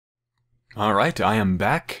Alright, I am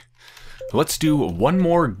back. Let's do one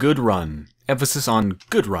more good run. Emphasis on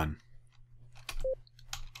good run.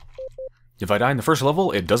 If I die in the first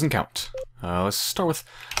level, it doesn't count. Let's start with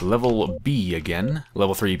level B again.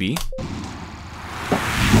 Level 3B.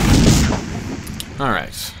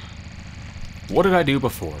 Alright. What did I do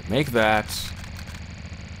before? Make that...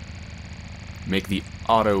 Make the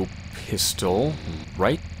auto pistol,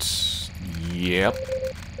 right? Yep.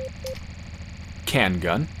 Can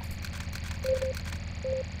gun.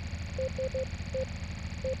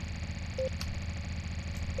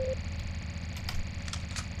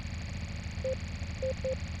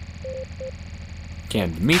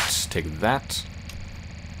 Canned meat, take that.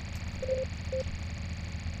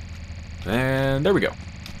 And there we go.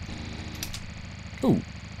 Ooh.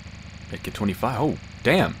 Make it 25. Oh,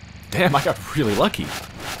 damn. Damn, I got really lucky.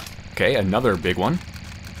 Okay, another big one.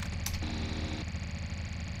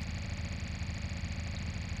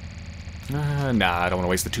 Nah, I don't want to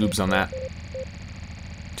waste the tubes on that.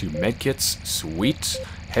 2 medkits, sweet.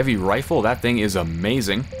 Heavy rifle, that thing is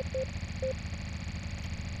amazing.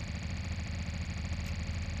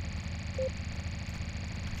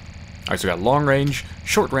 Alright, so we got long range,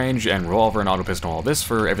 short range, and revolver and auto pistol. All this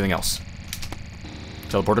for everything else.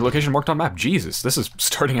 Teleported location marked on map. Jesus, this is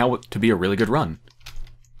starting out to be a really good run.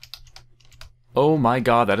 Oh my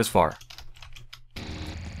god, that is far.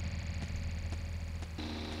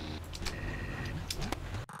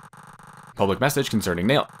 Public message concerning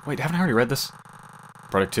nail... Wait, haven't I already read this?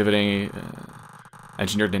 Productivity...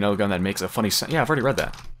 engineered nail gun that makes a funny sound. Yeah, I've already read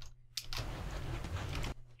that.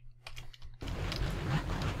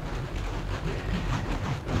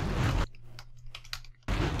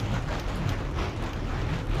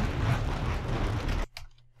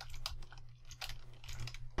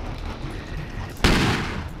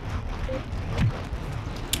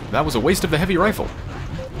 That was a waste of the heavy rifle.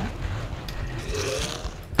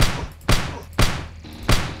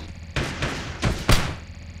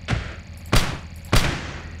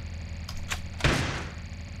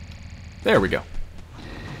 There we go.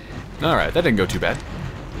 Alright, that didn't go too bad.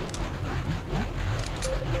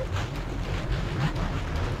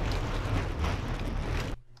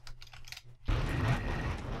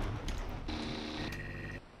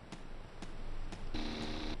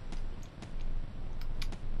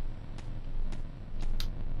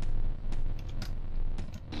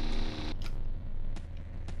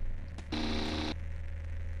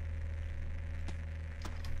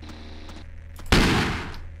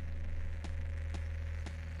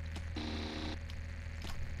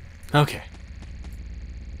 Okay.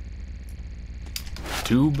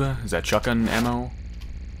 Tube? Is that shotgun ammo?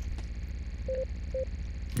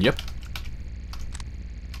 Yep.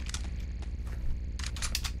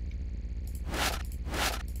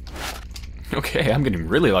 Okay, I'm getting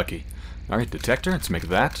really lucky. Alright, detector, let's make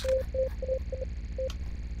that.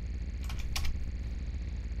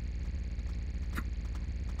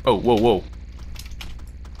 Oh, whoa, whoa.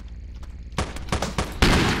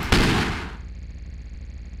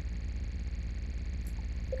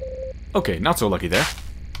 Okay, not so lucky there.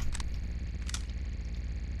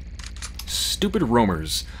 Stupid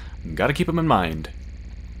roamers. Gotta keep them in mind.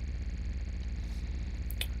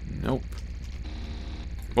 Nope.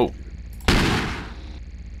 Oh.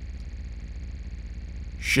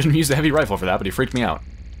 Shouldn't use the heavy rifle for that, but he freaked me out.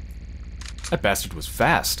 That bastard was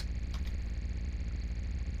fast.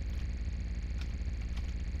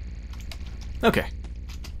 Okay.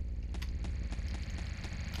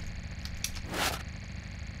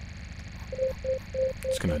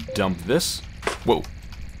 Just gonna dump this. Whoa.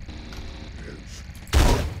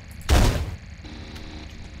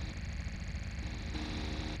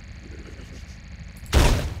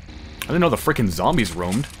 I didn't know the frickin' zombies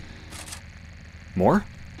roamed. More?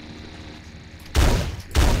 I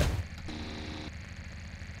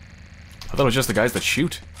thought it was just the guys that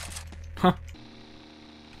shoot. Huh.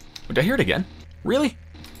 Did I hear it again? Really?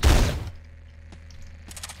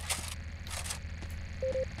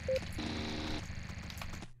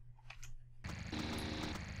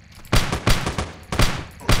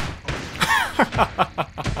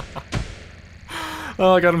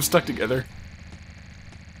 Oh, I got them stuck together.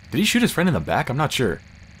 Did he shoot his friend in the back? I'm not sure.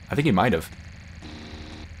 I think he might have.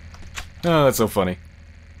 Oh, that's so funny.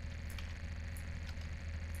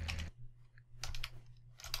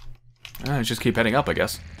 Let's just keep heading up, I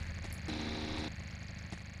guess.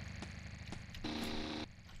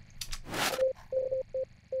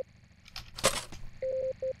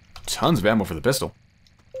 Tons of ammo for the pistol.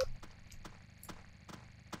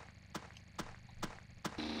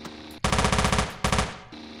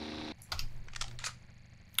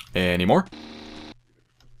 Any more?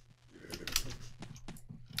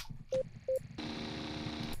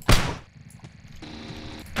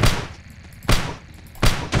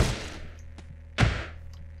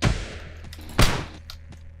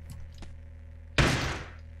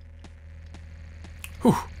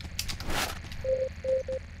 Whew.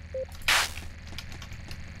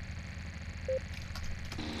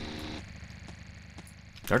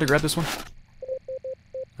 Did I already grab this one?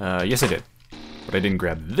 Yes I did. But I didn't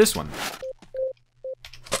grab this one.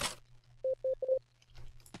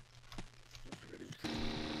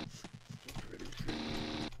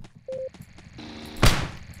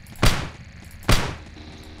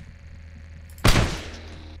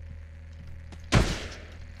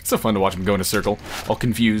 It's so fun to watch him go in a circle, all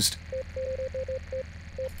confused.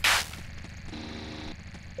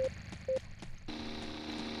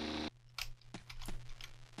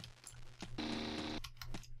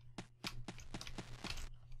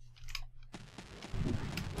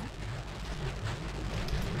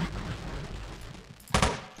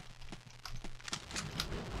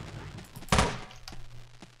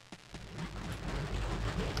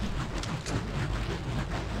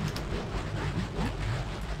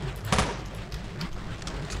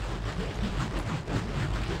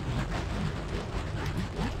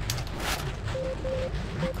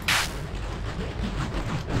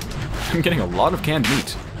 I'm getting a lot of canned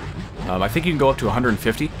meat. I think you can go up to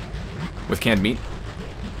 150 with canned meat.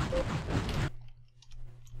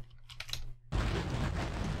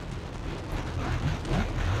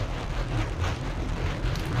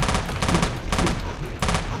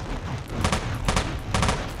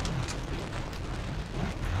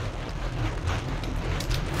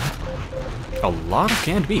 A lot of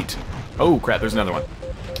canned meat. Oh crap, there's another one.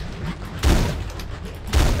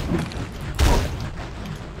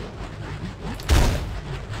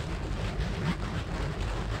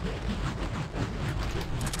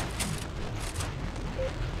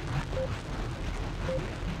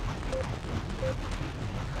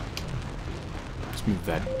 Let's move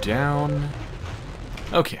that down.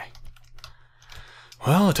 Okay.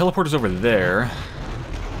 Well, the teleporter's over there.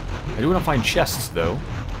 I do want to find chests, though.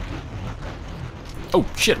 Oh,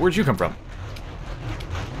 shit, where'd you come from?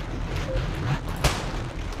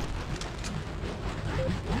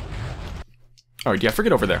 Alright, yeah,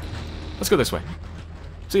 forget over there. Let's go this way.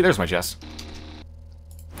 See, there's my chest.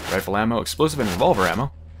 Rifle ammo, explosive and revolver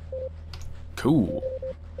ammo. Cool.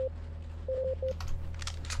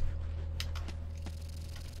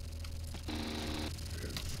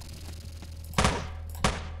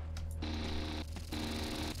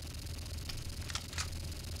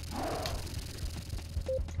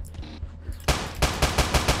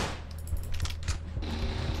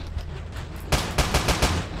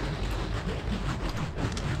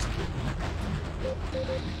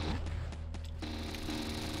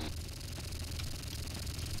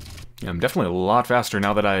 Yeah, I'm definitely a lot faster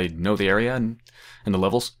now that I know the area and the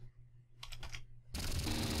levels.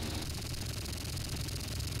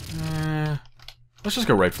 Let's just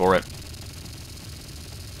go right for it.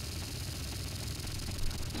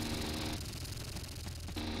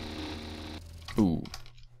 Ooh.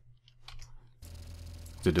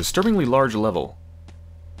 It's a disturbingly large level.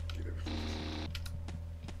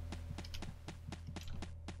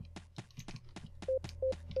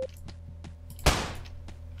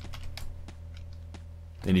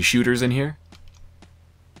 Any shooters in here?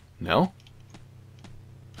 No?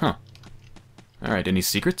 Huh. Alright, any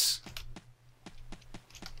secrets?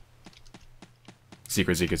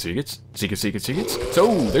 Secrets.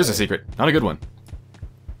 Oh, there's a secret. Not a good one.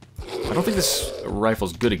 I don't think this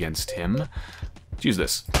rifle's good against him. Let's use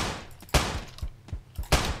this.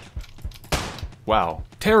 Wow.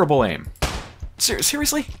 Terrible aim.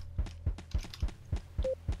 Seriously?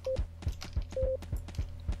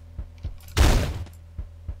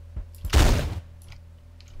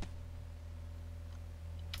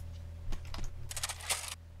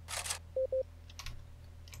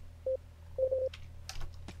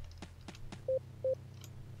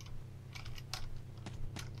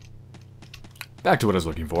 Back to what I was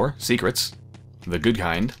looking for. Secrets. The good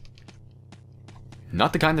kind.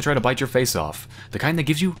 Not the kind that try to bite your face off. The kind that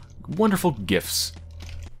gives you wonderful gifts.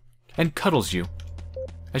 And cuddles you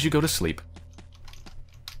as you go to sleep.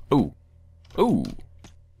 Ooh. Ooh.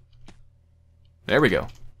 There we go.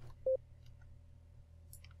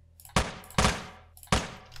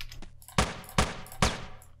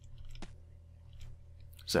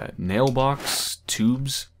 Is that nail box?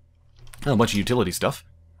 Tubes? Oh, a bunch of utility stuff.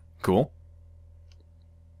 Cool.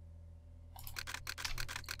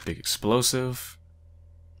 Big explosive.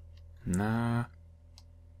 Nah.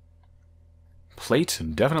 Plate?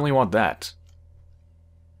 Definitely want that.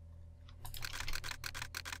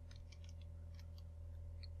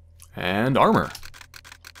 And armor.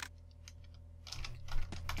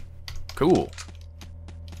 Cool.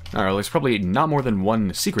 Alright, there's probably not more than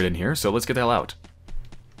one secret in here, so let's get the hell out.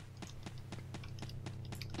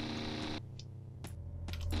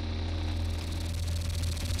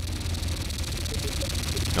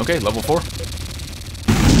 Okay, level 4.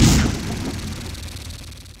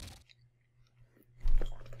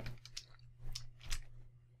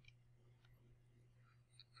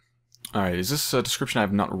 Alright, is this a description I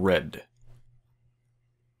have not read?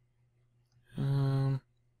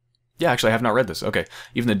 Yeah, actually, I have not read this. Okay.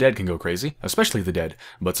 Even the dead can go crazy, especially the dead,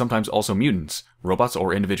 but sometimes also mutants, robots,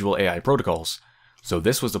 or individual AI protocols. So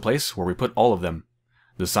this was the place where we put all of them.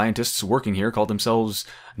 The scientists working here called themselves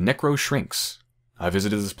Necro-Shrinks. I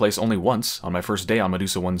visited this place only once, on my first day on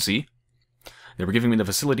Medusa 1C. They were giving me the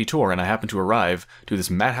facility tour, and I happened to arrive to this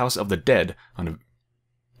madhouse of the dead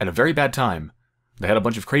at a very bad time. They had a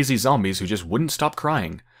bunch of crazy zombies who just wouldn't stop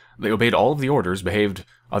crying. They obeyed all of the orders, behaved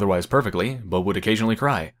otherwise perfectly, but would occasionally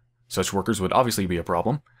cry. Such workers would obviously be a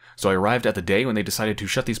problem, so I arrived at the day when they decided to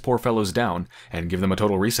shut these poor fellows down and give them a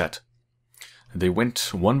total reset. They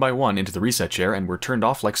went one by one into the reset chair and were turned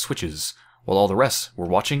off like switches, while all the rest were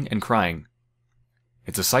watching and crying.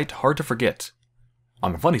 It's a sight hard to forget.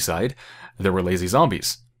 On the funny side, there were lazy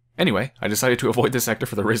zombies. Anyway, I decided to avoid this sector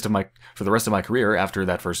for the rest of my career after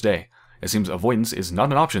that first day. It seems avoidance is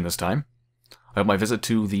not an option this time. I hope my visit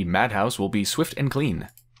to the madhouse will be swift and clean.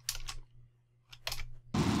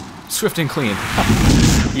 Swift and clean.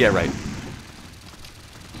 Yeah, right.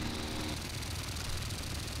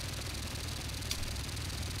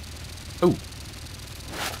 Oh.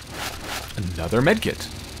 Another medkit.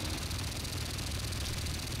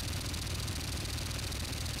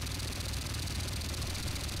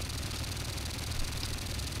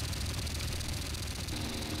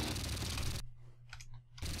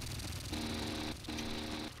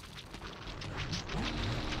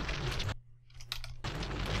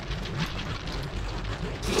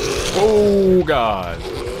 Oh, God.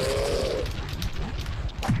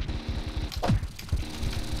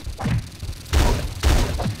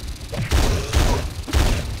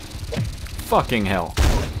 Fucking hell.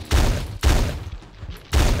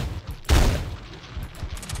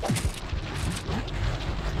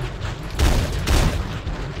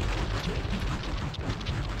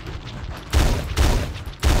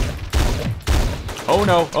 Oh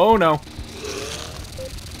no, oh no.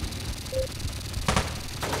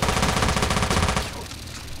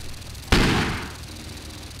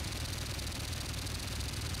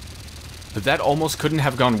 That almost couldn't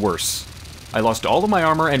have gone worse. I lost all of my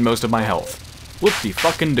armor and most of my health.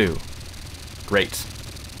 Whoop-de-fucking-do. Great.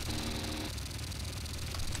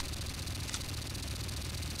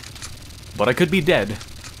 But I could be dead,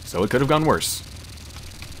 so it could have gone worse.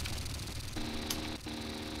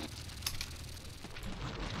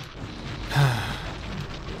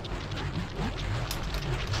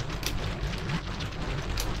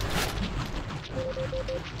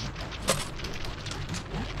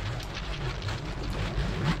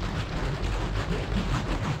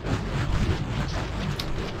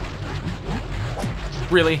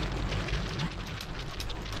 Really?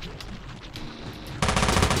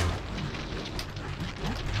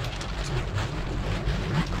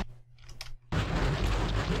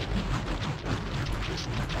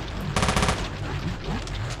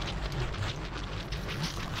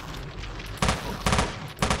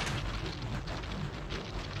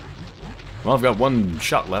 Well, I've got one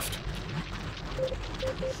shot left.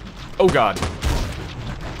 Oh God.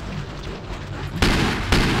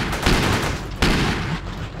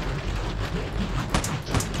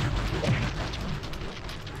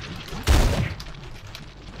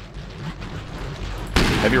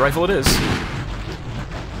 Heavy rifle it is.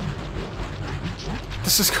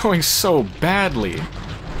 This is going so badly.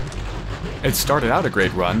 It started out a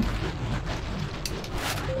great run.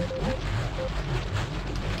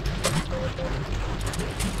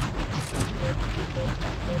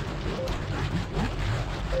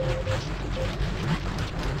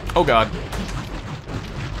 Oh God.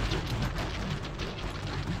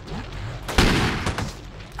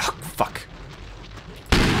 Oh, fuck.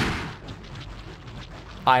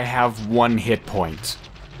 I have one hit point.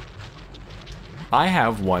 I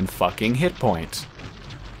have one fucking hit point.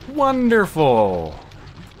 Wonderful.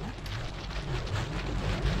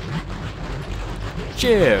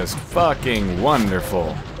 Just fucking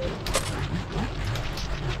wonderful.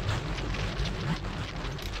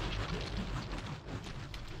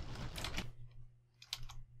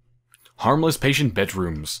 Harmless patient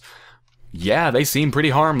bedrooms. Yeah, they seem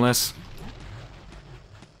pretty harmless.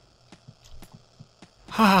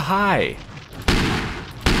 Hi.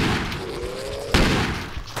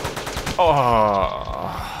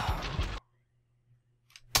 Oh.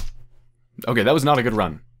 Okay, that was not a good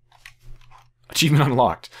run. Achievement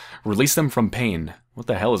unlocked. Release them from pain. What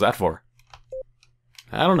the hell is that for?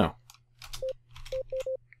 I don't know.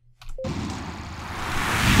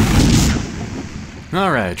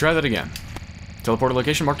 Alright, try that again. Teleporter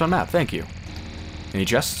location marked on map, thank you. Any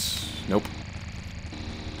chests? Nope.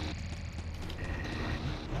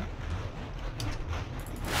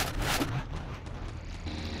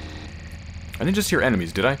 I didn't just hear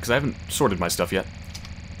enemies, did I? Because I haven't sorted my stuff yet.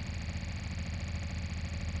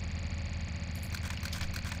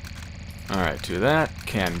 Alright, do that.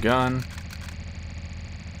 Can gun.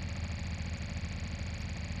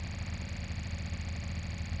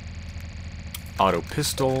 Auto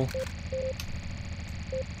pistol.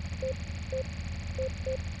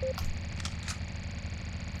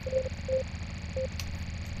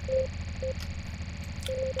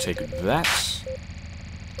 Take that.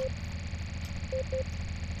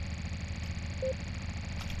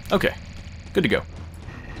 Okay, good to go.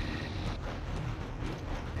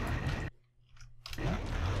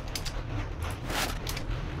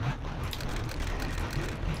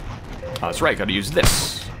 Oh, that's right, gotta use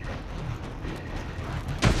this.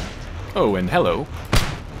 Oh, and hello.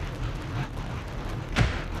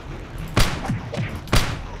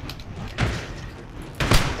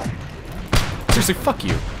 Seriously, fuck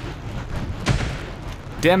you.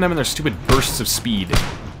 Damn them and their stupid bursts of speed.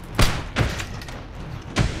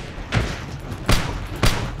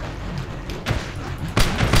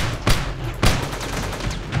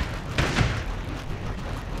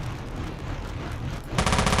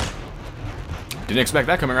 Didn't expect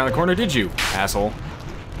that coming around the corner, did you, asshole?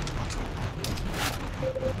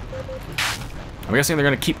 I'm guessing they're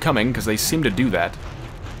gonna keep coming, because they seem to do that.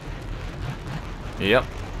 Yep.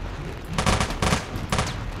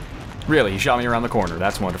 Really, he shot me around the corner.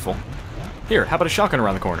 That's wonderful. Here, how about a shotgun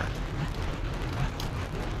around the corner?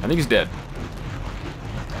 I think he's dead.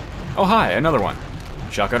 Oh, hi, another one.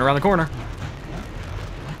 Shotgun around the corner.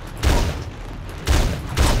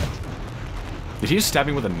 Did he just stab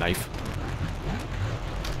me with a knife?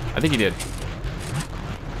 I think he did.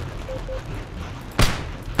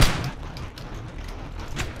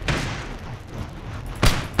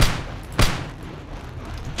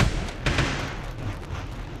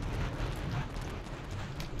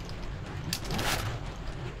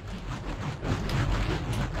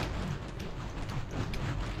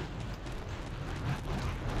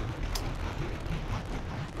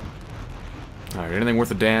 Alright, anything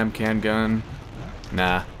worth a damn? Can gun?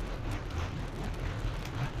 Nah.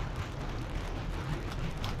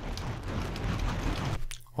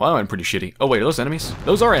 Well, that went pretty shitty. Oh wait, are those enemies?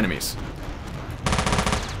 Those are enemies!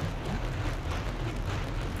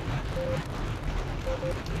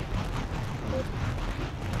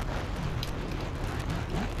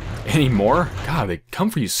 Any more? God, they come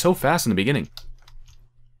for you so fast in the beginning.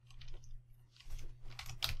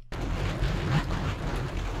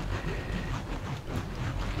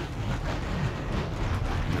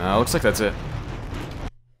 No, looks like that's it.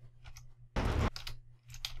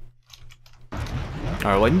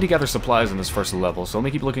 Alright, well I need to gather supplies in this first level, so let me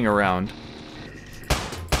keep looking around.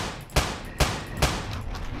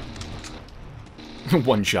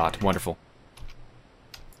 One shot, wonderful.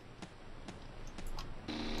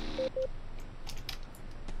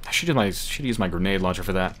 I should use my grenade launcher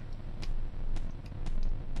for that.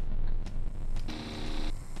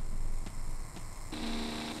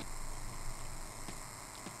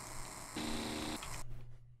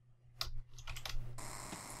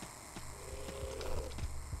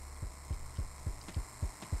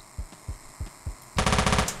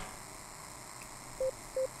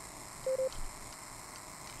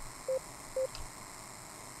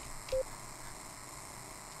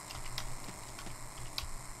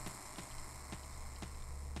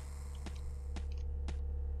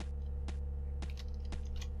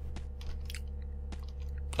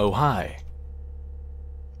 Oh, hi.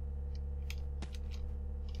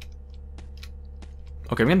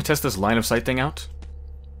 Okay, I'm going to test this line of sight thing out.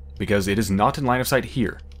 Because it is not in line of sight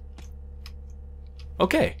here.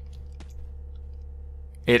 Okay.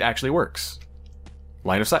 It actually works.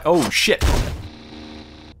 Line of sight. Oh, shit!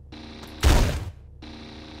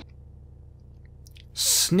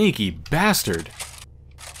 Sneaky bastard!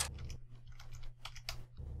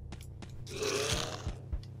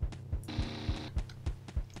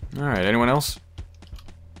 Alright, anyone else?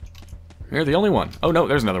 You're the only one. Oh no,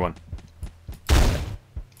 there's another one.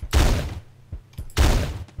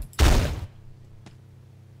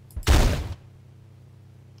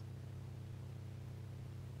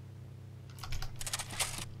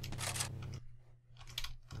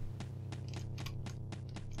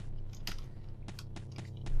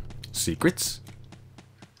 Secrets?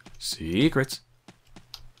 Secrets.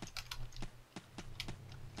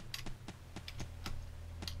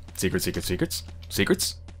 Secrets, secrets, secrets?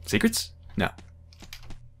 Secrets? Secrets? No.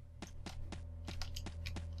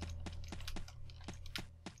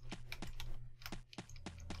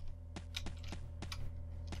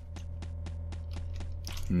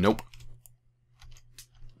 Nope.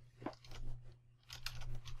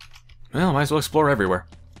 Well, might as well explore everywhere.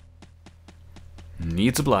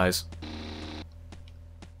 Need supplies.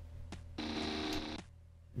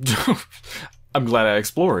 I'm glad I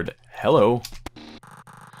explored. Hello.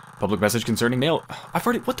 Public message concerning nail... I've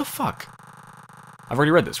already... What the fuck? I've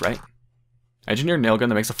already read this, right? Engineered nail gun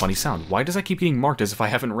that makes a funny sound. Why does that keep getting marked as if I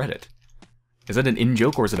haven't read it? Is that an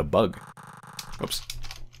in-joke or is it a bug? Oops.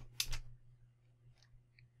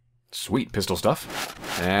 Sweet pistol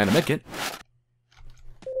stuff. And a medkit.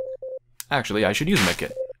 Actually, I should use a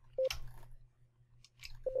medkit.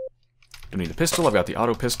 Don't need the pistol. I've got the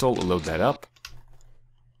auto pistol. We'll load that up.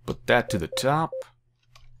 Put that to the top.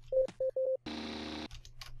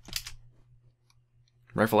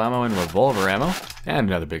 Rifle ammo and revolver ammo. And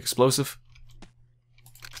another big explosive.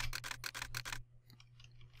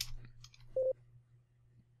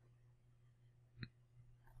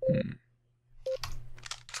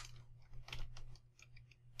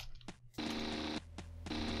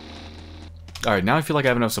 Alright, now I feel like I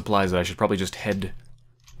have enough supplies that I should probably just head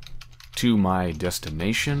to my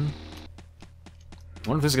destination. I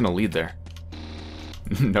wonder if this is going to lead there.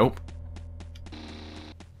 Nope.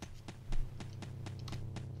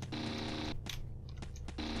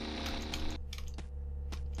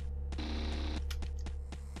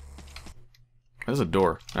 There's a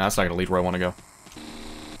door. Nah, that's not going to lead where I want to go.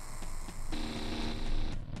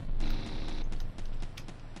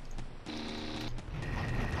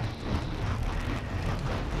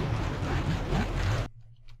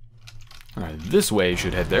 Alright, this way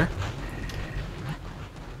should head there.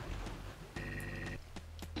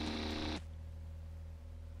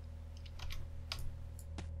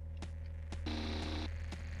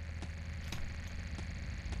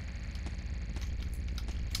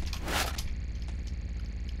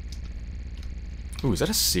 Ooh, is that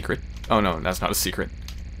a secret? Oh no, that's not a secret.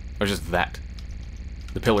 Or just that.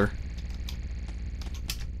 The pillar.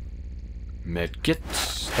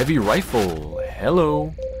 Medkit. Heavy rifle.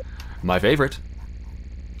 Hello. My favorite.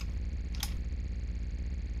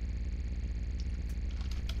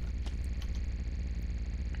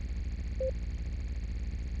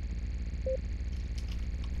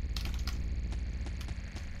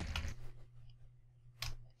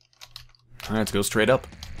 Alright, let's go straight up.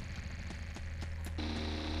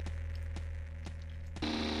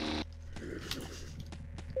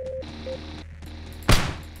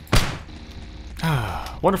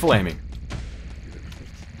 Wonderful aiming.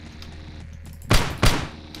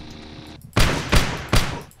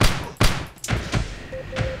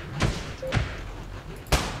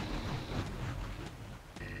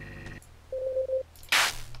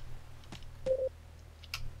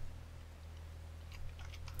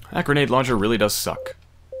 That grenade launcher really does suck.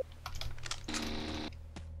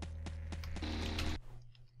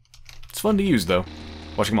 It's fun to use, though,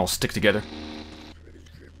 watching them all stick together.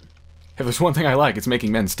 If there's one thing I like, it's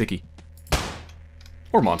making men sticky.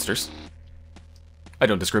 Or monsters. I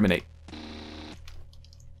don't discriminate.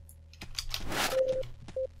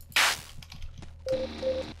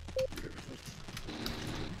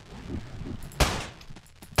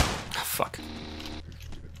 Fuck.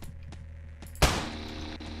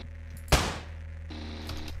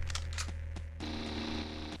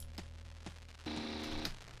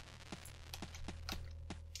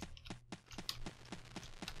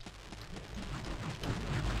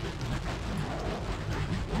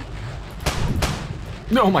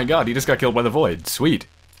 Oh my god, he just got killed by the void. Sweet.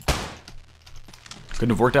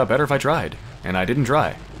 Couldn't have worked out better if I tried. And I didn't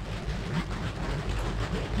try.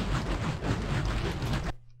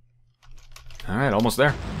 Alright, almost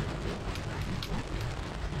there.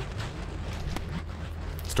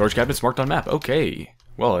 Storage cabinets marked on map. Okay.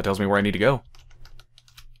 Well, it tells me where I need to go.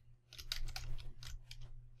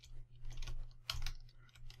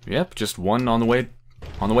 Yep, just one on the way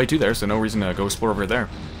to there, so no reason to go explore over there.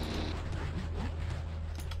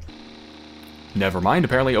 Never mind,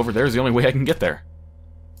 apparently over there is the only way I can get there.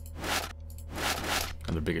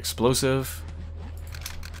 Another big explosive.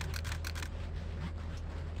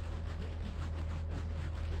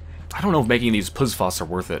 I don't know if making these Puzzfoss are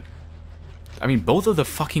worth it. I mean, both of the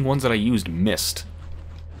fucking ones that I used missed.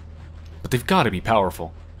 But they've got to be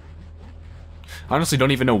powerful. I honestly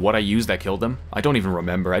don't even know what I used that killed them. I don't even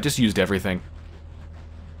remember, I just used everything.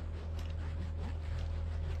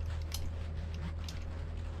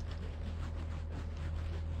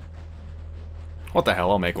 What the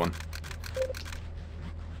hell, I'll make one.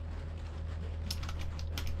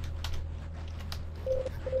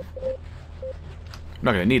 I'm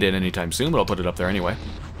not gonna need it anytime soon, but I'll put it up there anyway.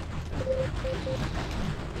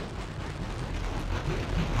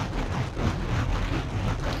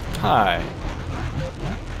 Hi.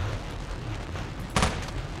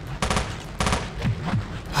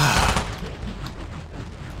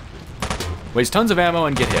 Waste tons of ammo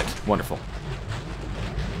and get hit. Wonderful.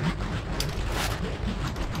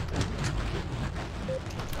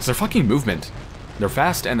 It's their fucking movement. They're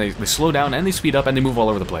fast, and they slow down, and they speed up, and they move all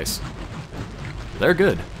over the place. They're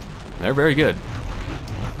good. They're very good.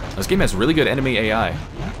 This game has really good enemy AI.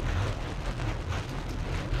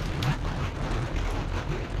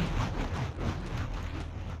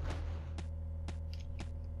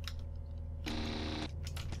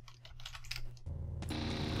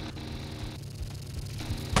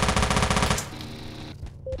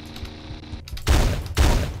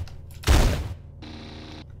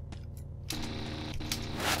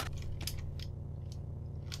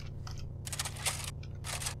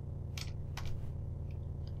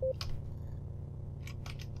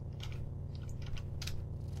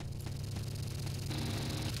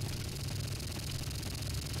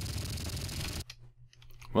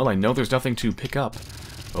 Well, I know there's nothing to pick up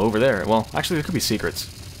over there. Well, actually, there could be secrets.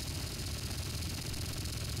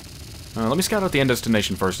 Let me scout out the end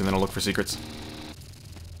destination first, and then I'll look for secrets.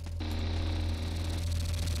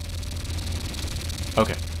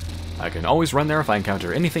 Okay. I can always run there if I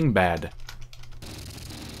encounter anything bad.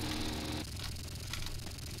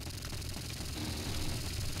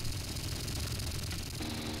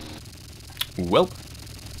 Well.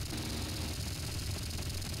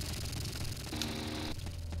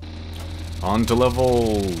 On to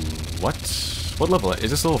level... what? What level? Is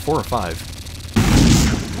this level 4 or 5?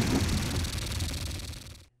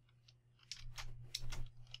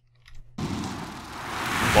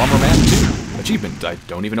 Bomberman 2. Achievement. I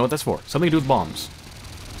don't even know what that's for. Something to do with bombs.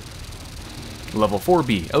 Level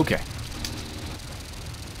 4B. Okay.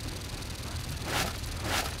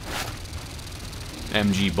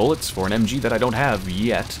 MG bullets for an MG that I don't have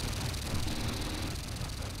yet.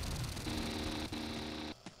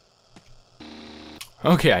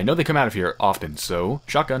 Okay, I know they come out of here often, so...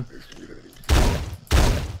 shotgun.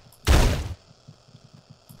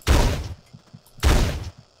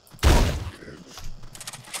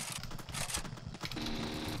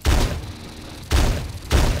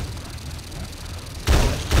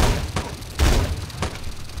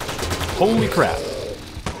 Holy crap.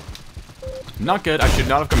 Not good. I should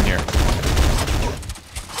not have come here.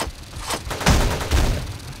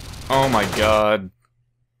 Oh my god.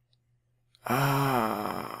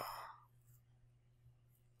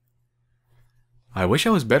 I wish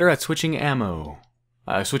I was better at switching ammo.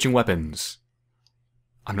 Switching weapons.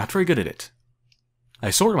 I'm not very good at it.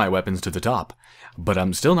 I sort my weapons to the top, but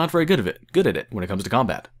I'm still not very good at it when it comes to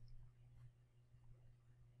combat.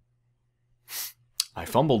 I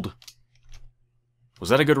fumbled. Was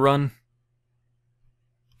that a good run?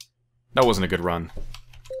 That wasn't a good run.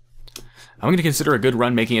 I'm going to consider a good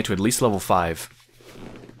run making it to at least level 5.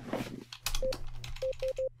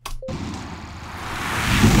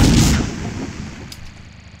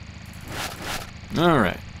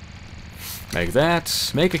 Alright. Make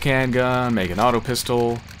that, make a can gun, make an auto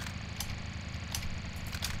pistol.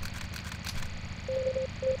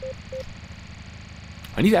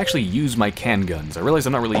 I need to actually use my can guns. I realize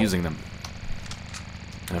I'm not really using them.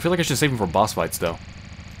 And I feel like I should save them for boss fights, though.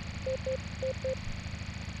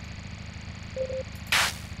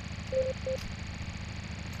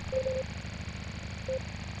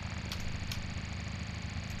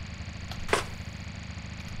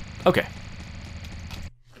 Okay.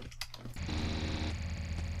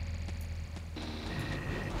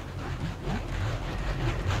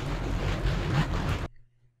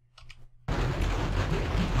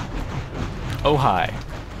 Oh, hi.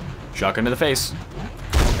 Shotgun to the face.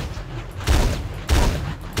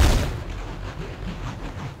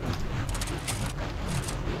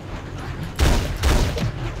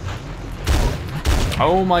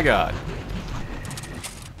 Oh my god.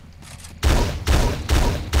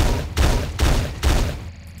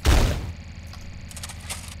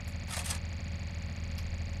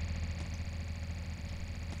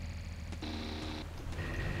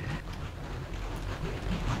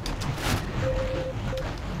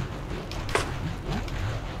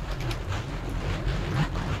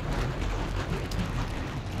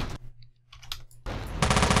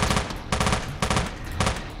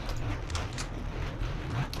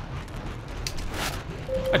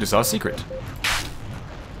 I just saw a secret.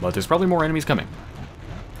 But there's probably more enemies coming.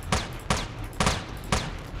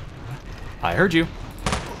 I heard you.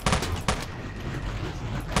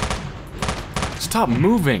 Stop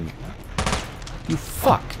moving! You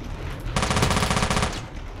fuck!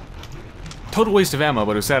 Total waste of ammo,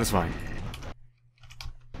 but it was satisfying.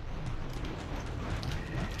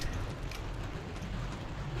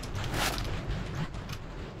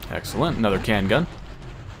 Excellent. Another can gun.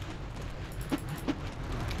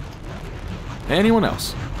 Anyone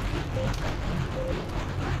else?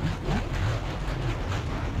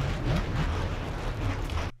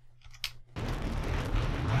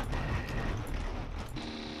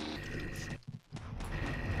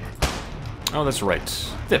 Oh, that's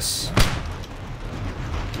right. This.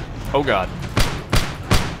 Oh, God.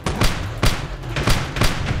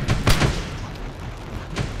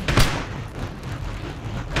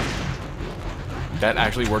 That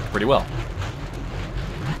actually worked pretty well.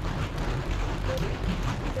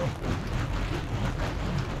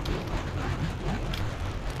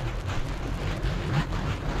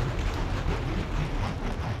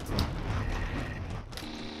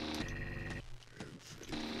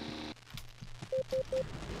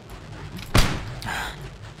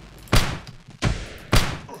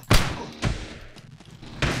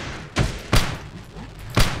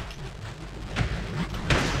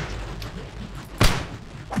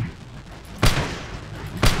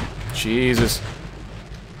 Jesus.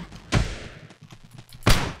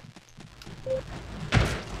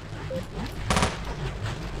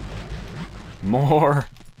 More.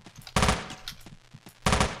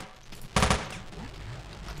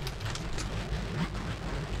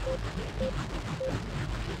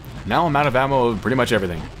 Now I'm out of ammo of pretty much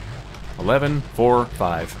everything. 11, 4,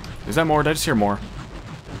 5. Is that more? Did I just hear more?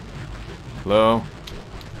 Hello?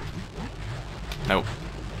 Nope.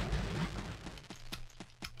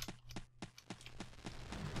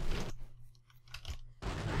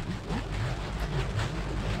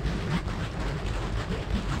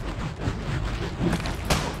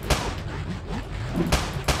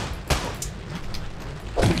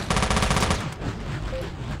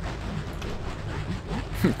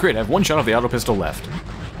 Great, I have one shot of the auto pistol left.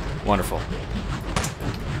 Wonderful.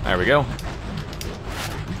 There we go.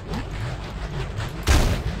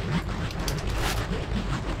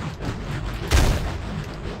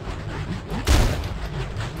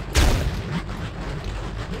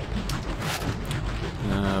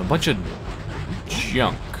 A bunch of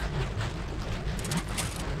junk.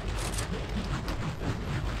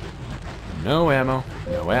 No ammo,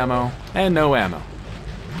 no ammo, and no ammo.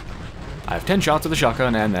 I have 10 shots of the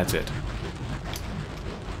shotgun, and that's it.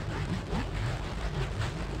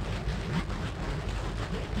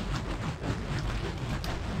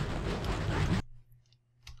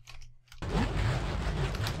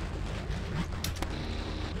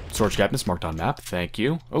 Storage cabinets marked on map, thank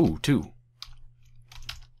you. Oh, 2.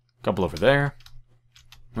 Couple over there.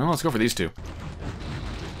 Well, let's go for these 2.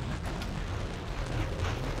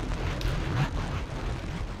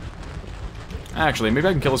 Actually, maybe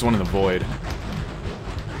I can kill this one in the void.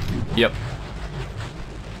 Yep.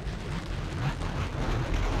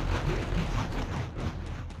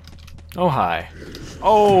 Oh, hi.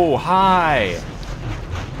 Oh, hi!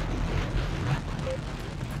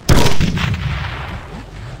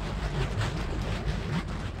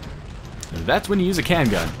 That's when you use a can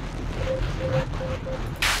gun.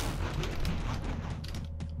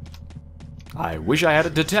 I wish I had a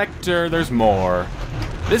detector. There's more.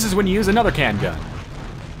 This is when you use another can gun.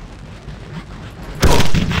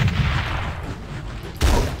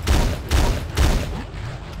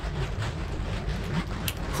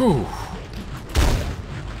 Whew.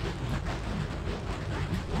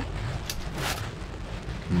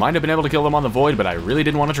 Might have been able to kill them on the void, but I really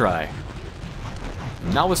didn't want to try.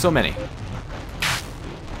 Not with so many.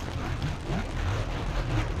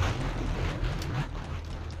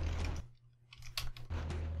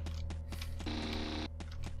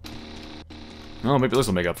 Oh, maybe this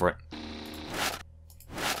will make up for it.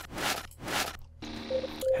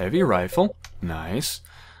 Heavy rifle. Nice.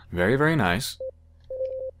 Very, very nice.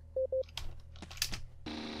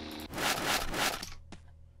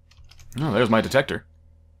 Oh, there's my detector.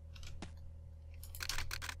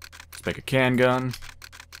 Let's make a can gun.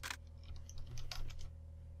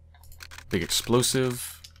 Big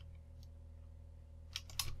explosive.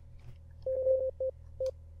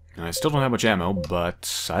 I still don't have much ammo,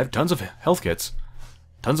 but I have tons of health kits.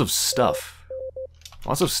 Tons of stuff.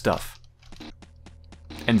 Lots of stuff.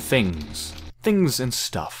 And things. Things and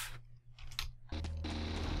stuff.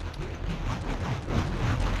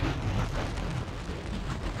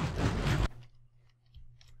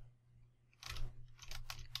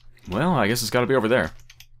 Well, I guess it's gotta be over there.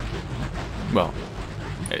 Well,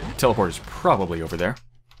 teleporter's probably over there.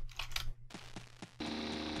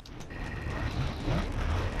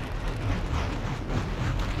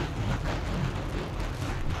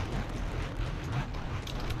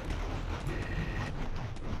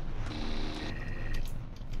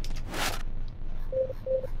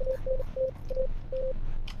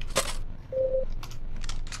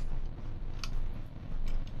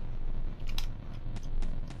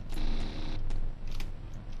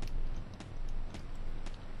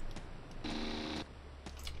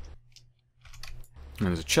 And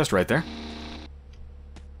there's a chest right there.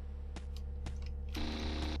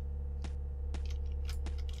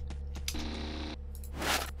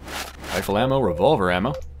 Rifle ammo, revolver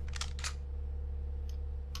ammo.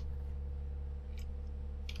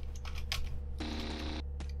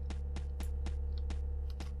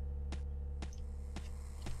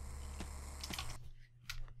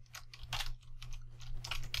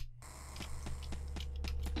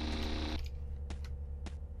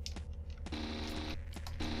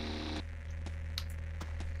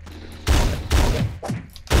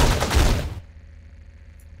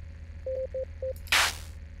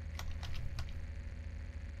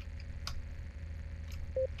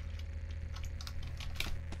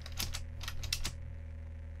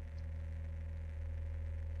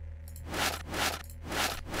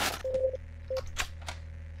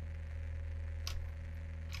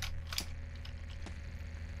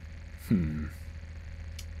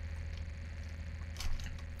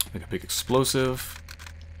 Like a big explosive.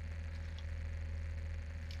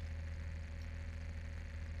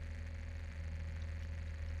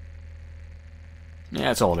 Yeah,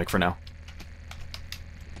 that's all I'll make for now.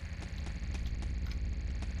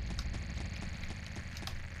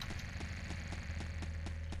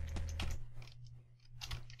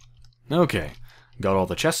 Okay, got all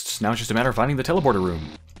the chests, now it's just a matter of finding the teleporter room.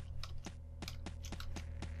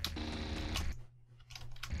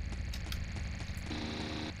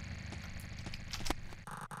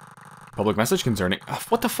 Public message concerning...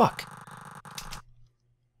 what the fuck?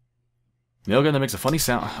 Nailgun that makes a funny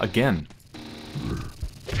sound... again.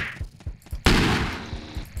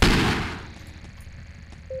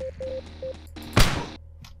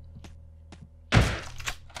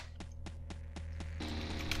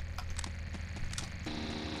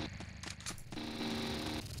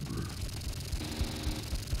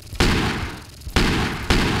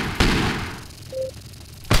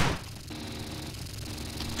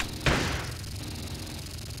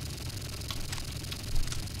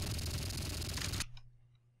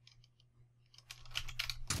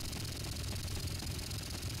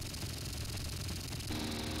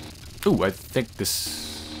 Ooh, I think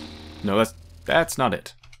this... No, that's not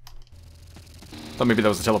it. Thought maybe that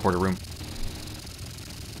was the teleporter room.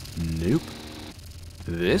 Nope.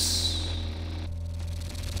 This?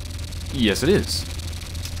 Yes, it is.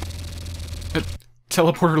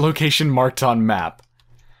 Teleporter location marked on map.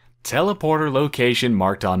 Teleporter location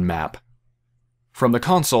marked on map. From the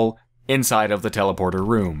console, inside of the teleporter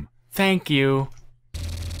room. Thank you.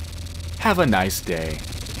 Have a nice day.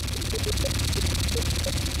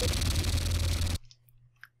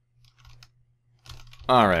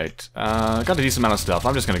 Alright, got a decent amount of stuff.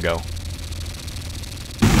 I'm just gonna go.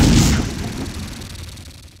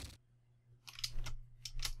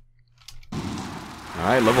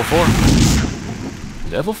 Alright, level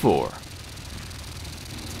 4. Level 4.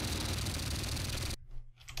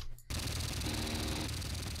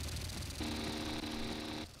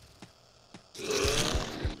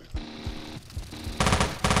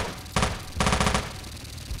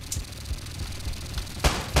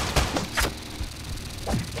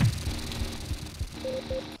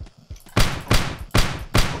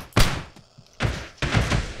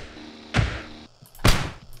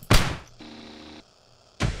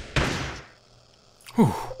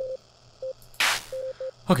 Whew.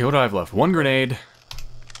 Okay, what do I have left? 1 grenade.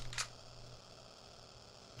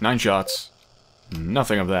 9 shots.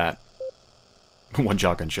 Nothing of that. 1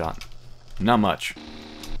 shotgun shot. Not much.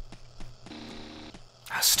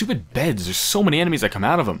 Stupid beds. There's so many enemies that come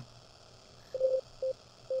out of them.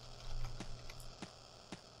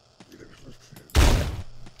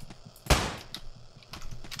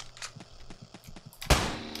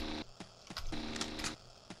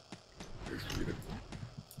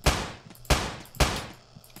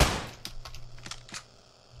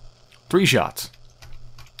 Three shots.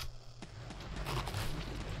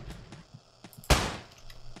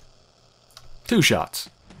 Two shots.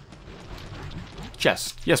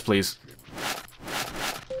 Chest. Yes, please.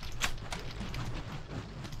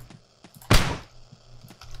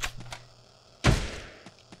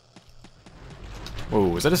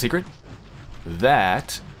 Whoa, is that a secret?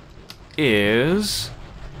 That is...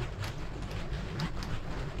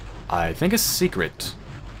 I think a secret.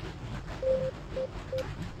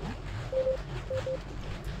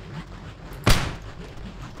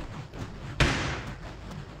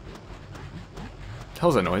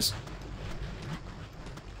 Hell's that noise?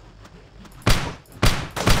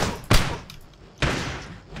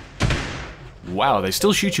 Wow, they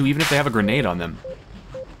still shoot you even if they have a grenade on them.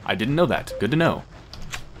 I didn't know that. Good to know.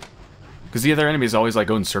 Because the other enemies always like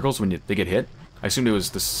go in circles when they get hit. I assumed it was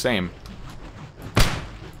the same.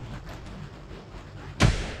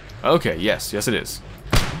 Okay, yes, yes it is.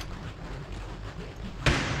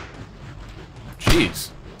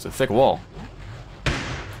 Jeez, it's a thick wall.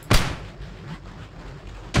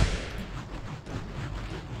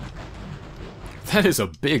 That is a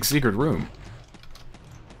big secret room.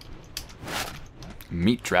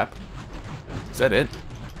 Meat trap. Is that it?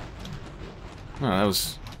 Oh,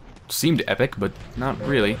 that seemed epic, but not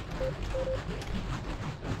really.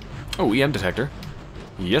 Oh, EM detector.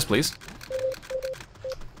 Yes, please.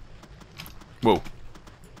 Whoa.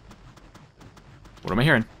 What am I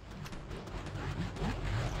hearing?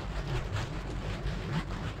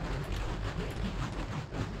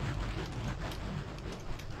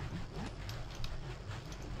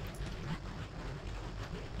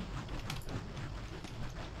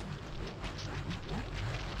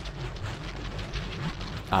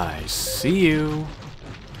 I see you.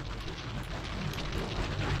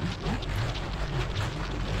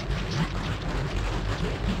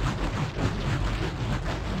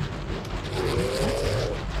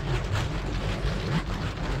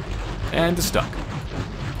 And stuck.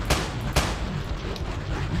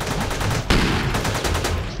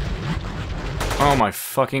 Oh my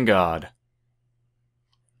fucking god.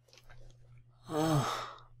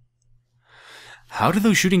 How do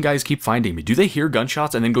those shooting guys keep finding me? Do they hear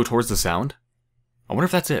gunshots and then go towards the sound? I wonder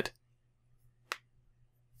if that's it.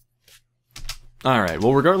 Alright,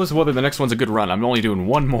 well regardless of whether the next one's a good run, I'm only doing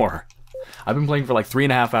one more. I've been playing for like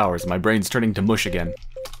 3.5 hours and my brain's turning to mush again.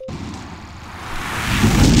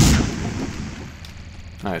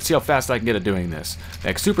 Alright, see how fast I can get at doing this.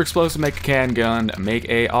 Make super explosive, make a can gun, make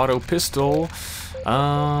a auto pistol.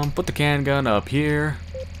 Put the can gun up here.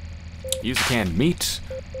 Use the canned meat.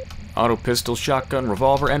 Auto pistol, shotgun,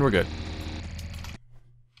 revolver, and we're good.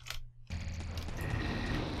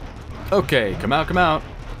 Okay, come out, come out.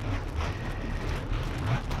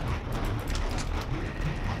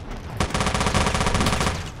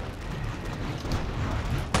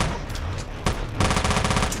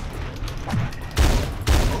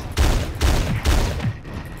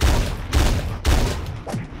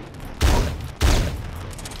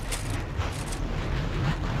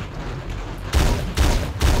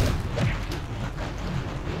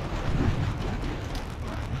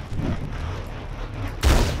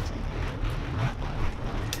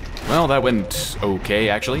 Well, that went okay,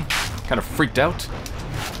 actually. Kind of freaked out,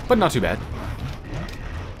 but not too bad.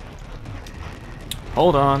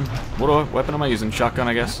 Hold on. What weapon am I using? Shotgun,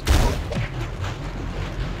 I guess?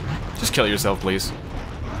 Just kill yourself, please.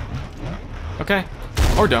 Okay.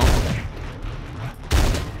 Or don't.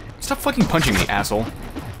 Stop fucking punching me, asshole.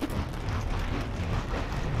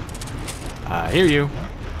 I hear you.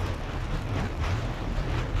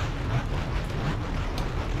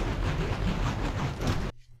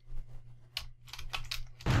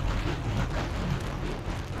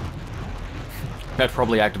 That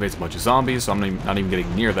probably activates a bunch of zombies, so I'm not even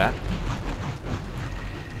getting near that.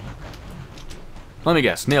 Let me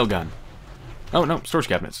guess, nail gun. Oh, no, storage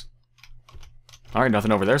cabinets. Alright,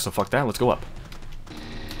 nothing over there, so fuck that, let's go up.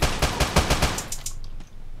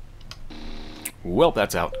 Well,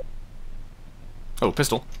 that's out. Oh,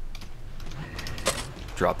 pistol.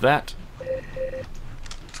 Drop that.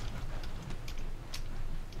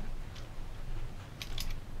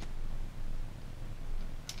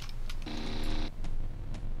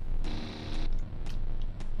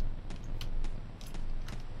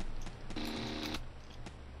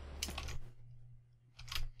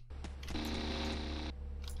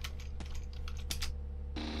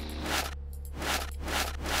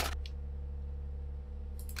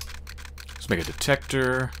 Let's make a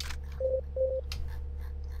detector.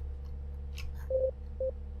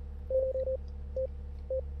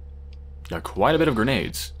 Got quite a bit of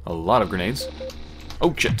grenades. A lot of grenades.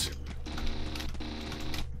 Oh, shit.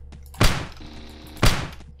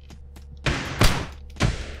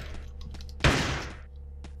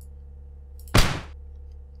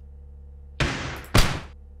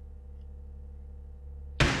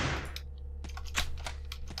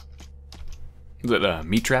 Is that a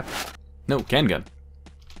meat trap? No, can gun.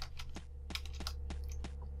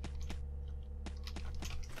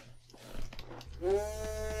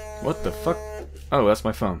 What the fuck? Oh, that's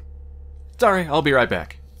my phone. Sorry, I'll be right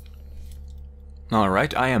back.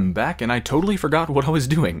 Alright, I am back, and I totally forgot what I was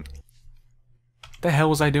doing. The hell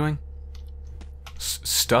was I doing?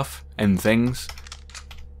 Stuff and things?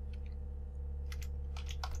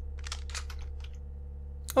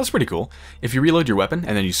 Oh, that's pretty cool. If you reload your weapon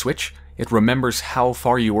and then you switch, it remembers how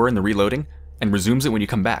far you were in the reloading and resumes it when you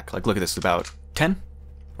come back. Like, look at this, about 10?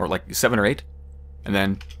 Or like 7 or 8? And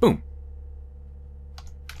then, boom.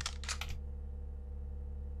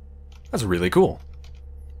 That's really cool.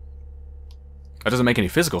 That doesn't make any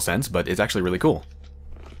physical sense, but it's actually really cool.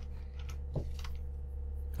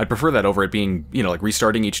 I'd prefer that over it being, you know, like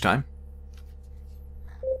restarting each time.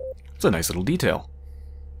 It's a nice little detail.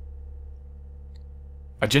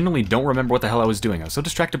 I genuinely don't remember what the hell I was doing. I was so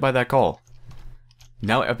distracted by that call.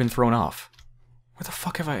 Now I've been thrown off. Where the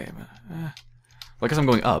fuck have I... Well, I guess I'm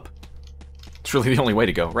going up. It's really the only way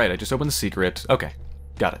to go. Right, I just opened the secret. Okay,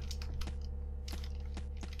 got it.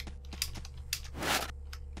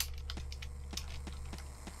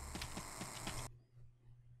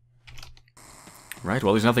 Right,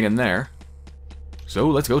 well, there's nothing in there. So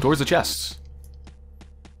let's go towards the chests.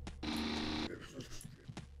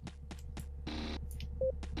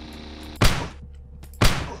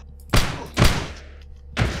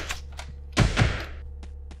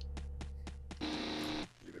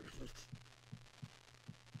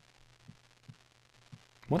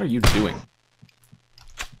 What are you doing?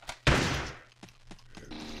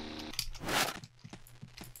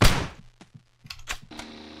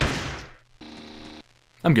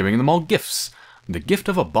 I'm giving them all gifts. The gift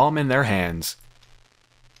of a bomb in their hands.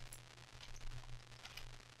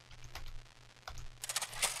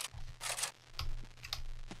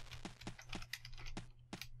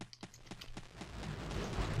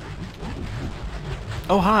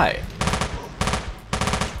 Oh, hi.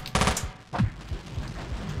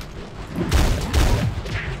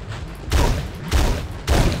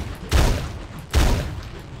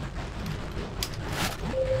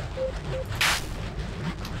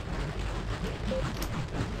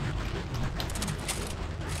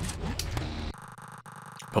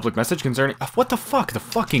 Public message concerning... What the fuck? The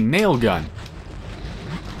fucking nail gun.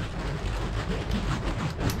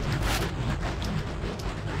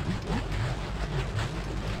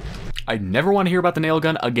 I never want to hear about the nail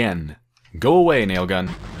gun again. Go away, nail gun.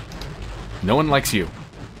 No one likes you.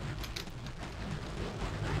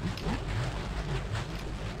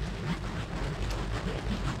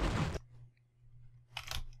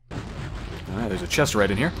 Alright, there's a chest right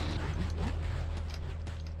in here.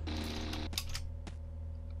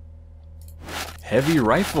 Heavy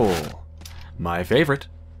rifle. My favorite.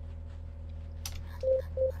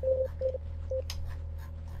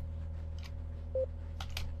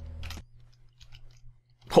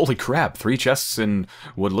 Holy crap, 3 chests in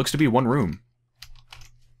what looks to be 1 room.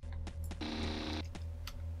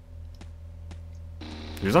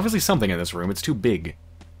 There's obviously something in this room, it's too big.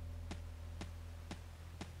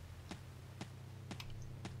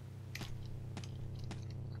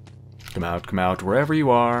 Come out, wherever you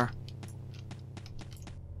are.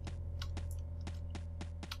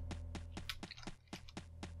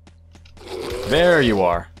 There you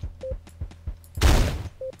are.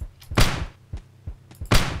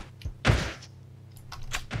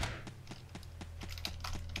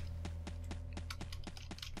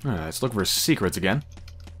 Alright, let's look for secrets again.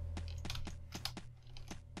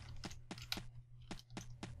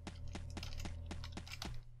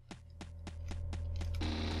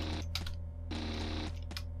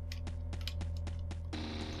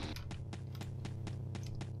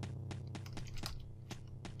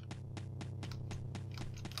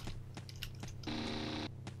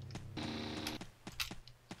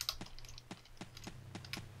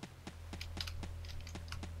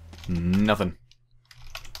 Nothing.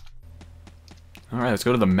 Alright, let's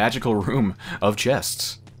go to the magical room of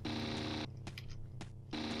chests.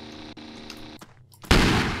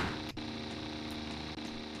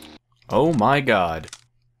 Oh my god.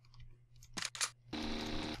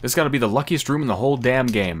 This gotta be the luckiest room in the whole damn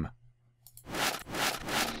game.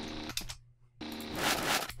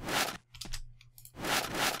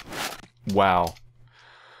 Wow.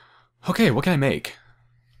 Okay, what can I make?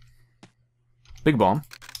 Big bomb.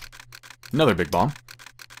 Another big bomb.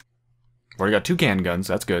 Already got 2 can guns,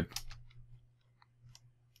 that's good.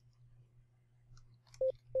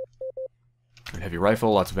 Heavy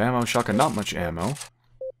rifle, lots of ammo. Shotgun, not much ammo.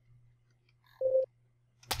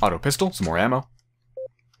 Auto pistol, some more ammo.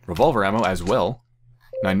 Revolver ammo as well.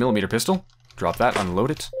 9mm pistol. Drop that,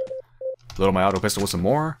 unload it. Load my auto pistol with some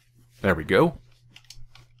more. There we go.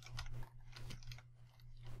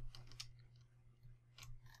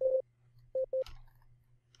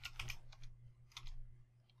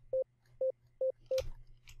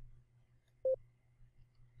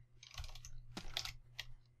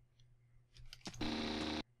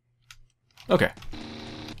 Okay.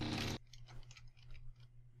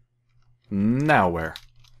 Now where?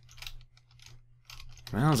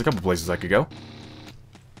 Well, there's a couple places I could go.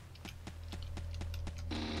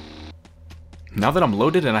 Now that I'm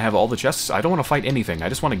loaded and I have all the chests, I don't want to fight anything. I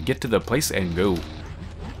just want to get to the place and go.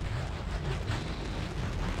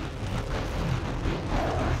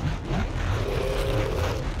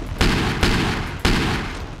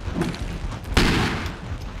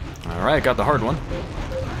 Alright, got the hard one.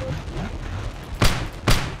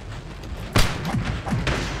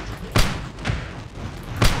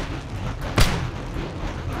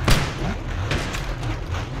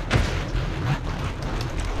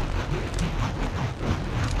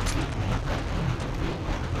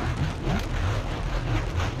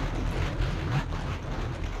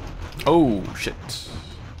 Oh, shit.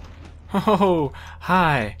 Oh,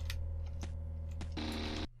 hi.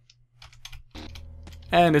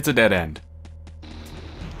 And it's a dead end.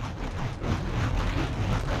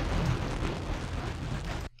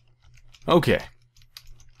 Okay.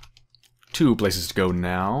 2 places to go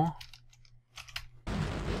now.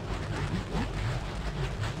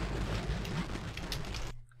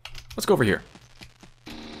 Let's go over here.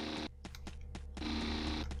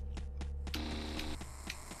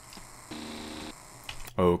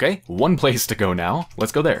 Okay, 1 place to go now.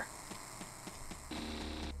 Let's go there.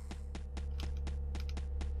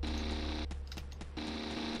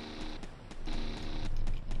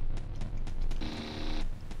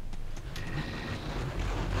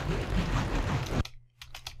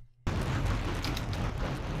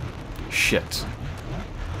 Shit.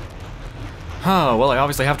 Oh, well, I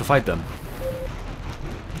obviously have to fight them.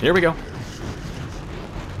 Here we go.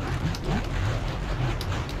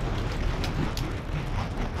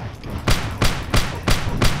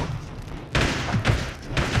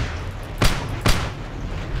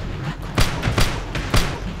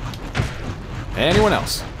 Anyone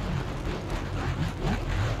else?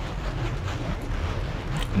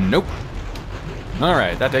 Nope.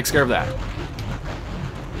 Alright, that takes care of that.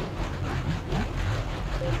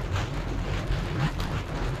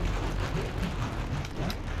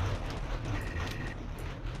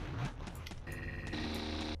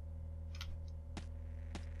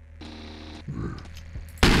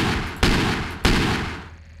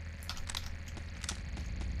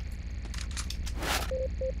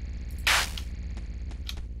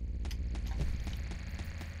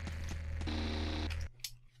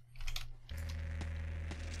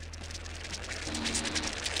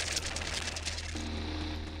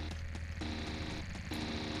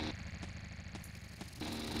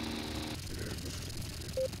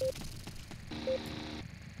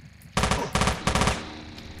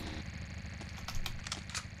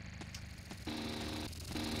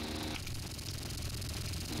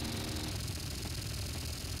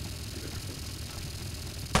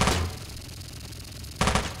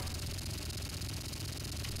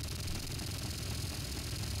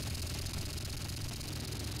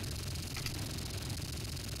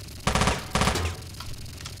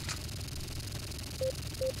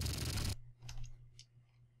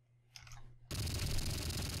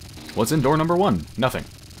 What's in door number 1? Nothing.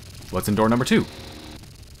 What's in door number 2?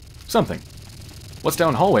 Something. What's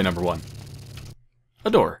down hallway number 1? A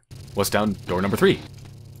door. What's down door number 3?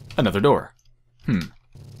 Another door.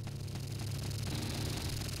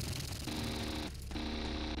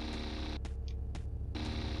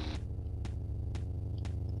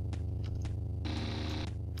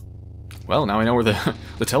 Well, now I know where the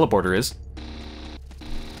teleporter is.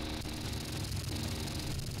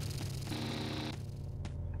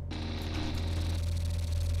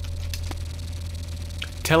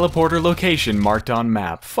 Teleporter location marked on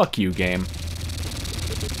map. Fuck you, game.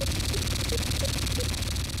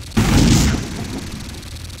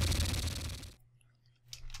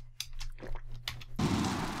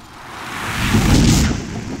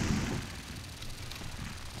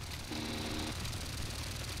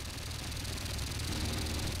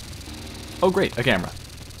 Oh great, a camera.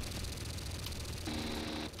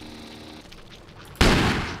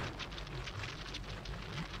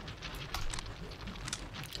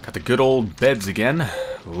 Got the good old beds again.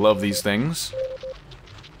 Love these things.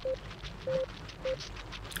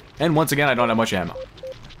 And once again, I don't have much ammo.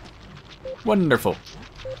 Wonderful.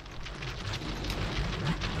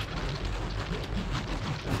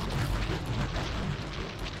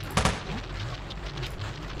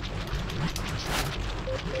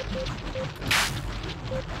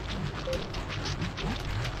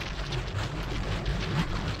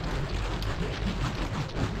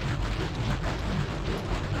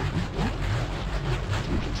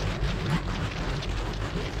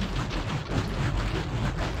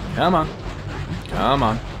 Come on. Come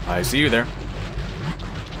on. I see you there.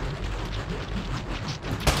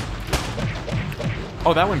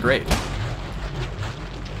 Oh, that went great.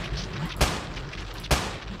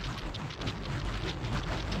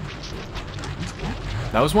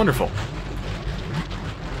 That was wonderful.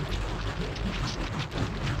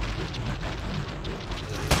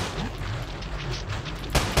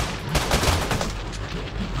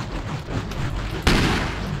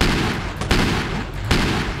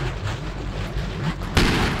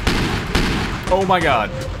 Oh my god.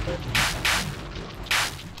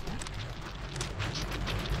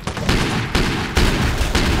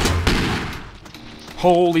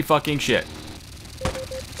 Holy fucking shit.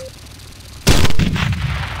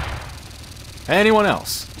 Anyone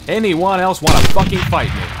else? Anyone else want to fucking fight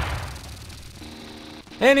me?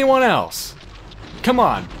 Anyone else? Come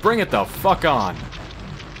on, bring it the fuck on.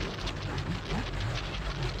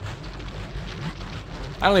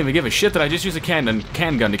 I don't even give a shit that I just used a can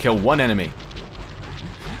gun to kill one enemy.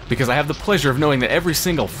 Because I have the pleasure of knowing that every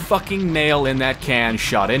single fucking nail in that can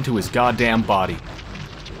shot into his goddamn body.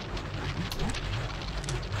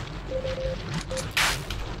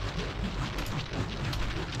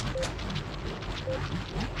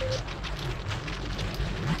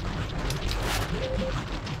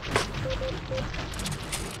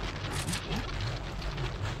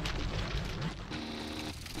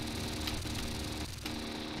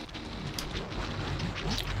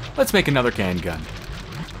 Let's make another can gun.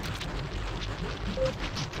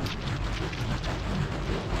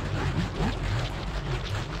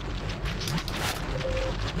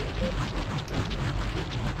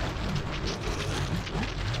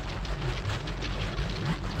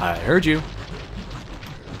 I heard you.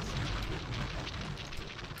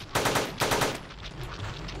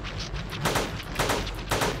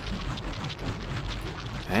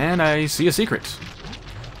 And I see a secret.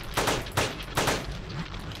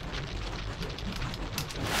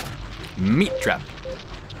 Meat trap.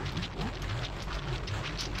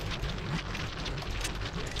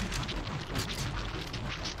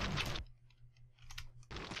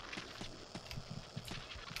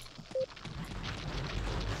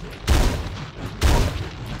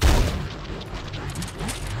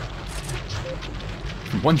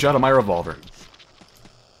 One shot of my revolver.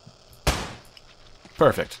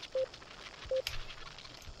 Perfect.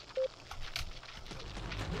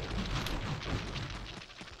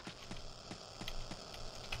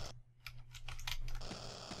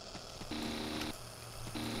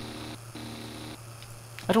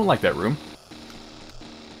 I don't like that room.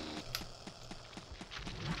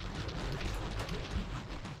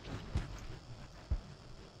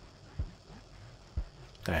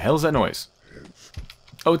 The hell's that noise?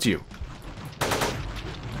 Oh, it's you.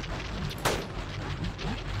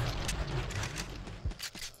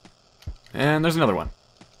 And there's another one.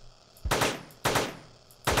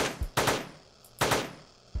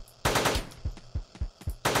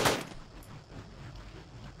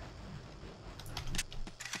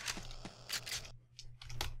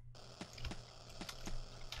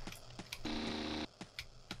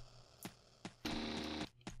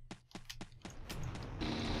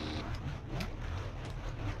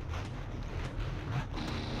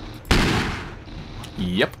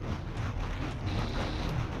 Yep.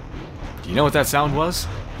 Do you know what that sound was?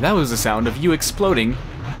 That was the sound of you exploding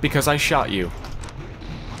because I shot you.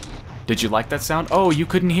 Did you like that sound? Oh, you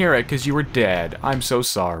couldn't hear it because you were dead. I'm so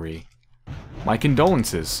sorry. My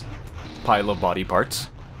condolences, pile of body parts.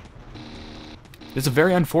 It's a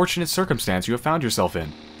very unfortunate circumstance you have found yourself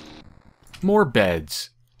in. More beds.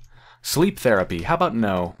 Sleep therapy. How about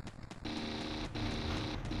no?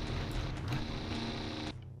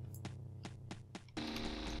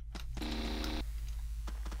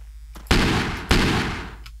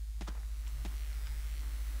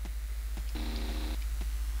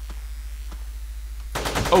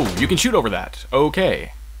 Oh, you can shoot over that.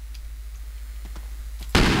 Okay.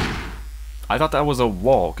 I thought that was a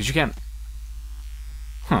wall, because you can't...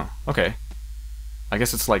 Huh, okay. I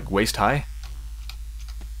guess it's like waist high?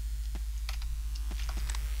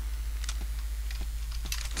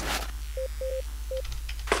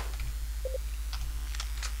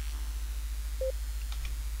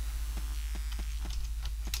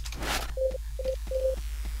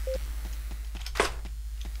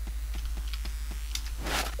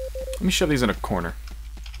 Let me shove these in a corner.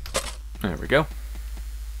 There we go.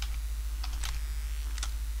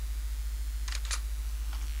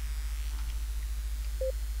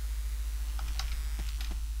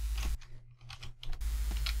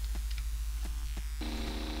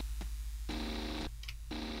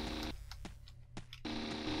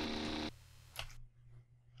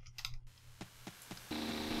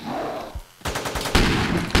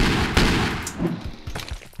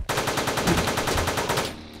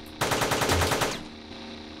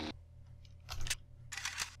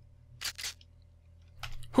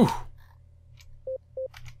 Whew.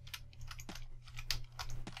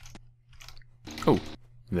 Oh,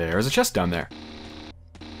 there's a chest down there.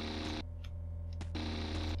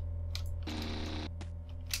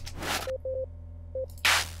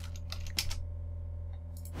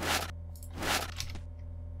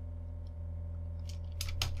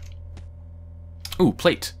 Ooh,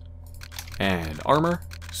 plate. And armor.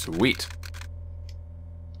 Sweet.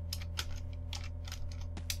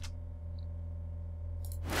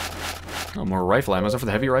 Oh, more rifle ammo. Is that for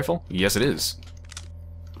the heavy rifle? Yes, it is.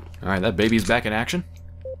 Alright, that baby's back in action.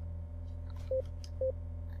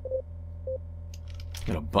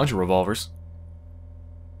 Got a bunch of revolvers.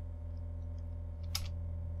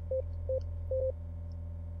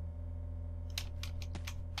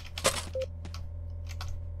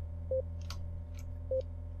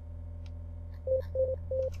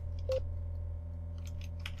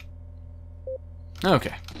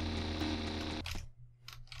 Okay.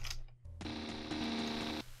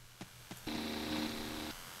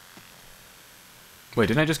 Wait,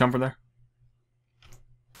 didn't I just come from there?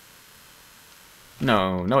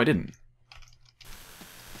 No, I didn't.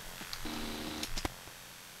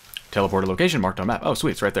 Teleporter location marked on map. Oh,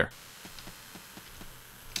 sweet, it's right there.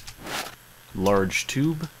 Large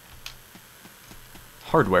tube.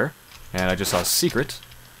 Hardware. And I just saw secret.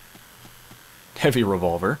 Heavy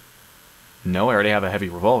revolver. No, I already have a heavy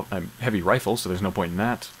rifle, so there's no point in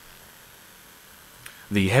that.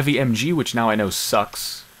 The heavy MG, which now I know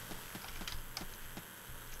sucks.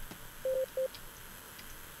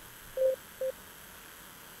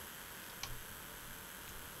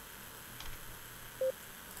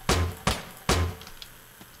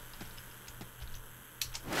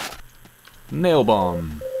 Nail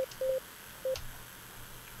bomb.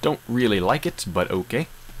 Don't really like it, but okay.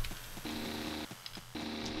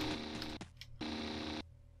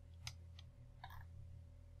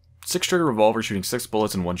 Six-trigger revolver shooting 6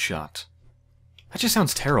 bullets in one shot. That just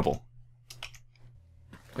sounds terrible.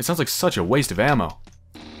 It sounds like such a waste of ammo.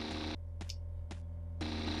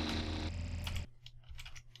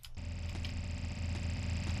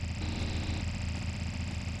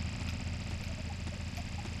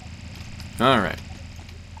 Alright.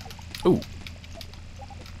 Ooh.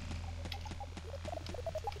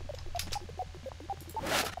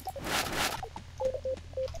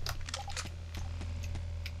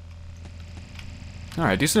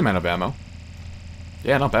 Alright, decent amount of ammo.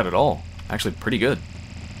 Yeah, not bad at all. Actually, pretty good.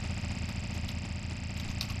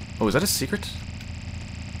 Oh, is that a secret?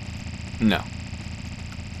 No.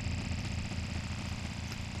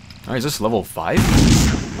 Alright, is this level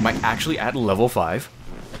 5? Am I actually at level 5?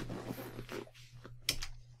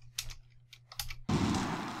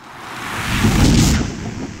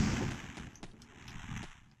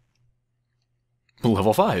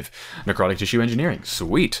 Level 5. Necrotic tissue engineering.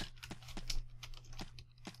 Sweet.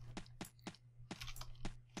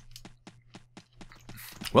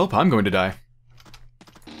 Well, I'm going to die.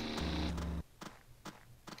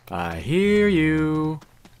 I hear you.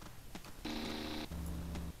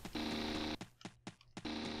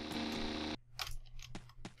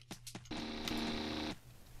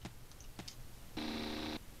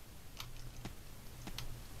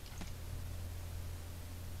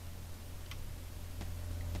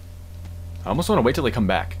 I almost want to wait till they come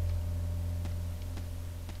back.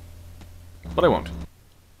 But I won't.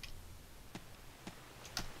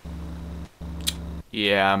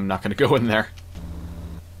 Yeah, I'm not going to go in there.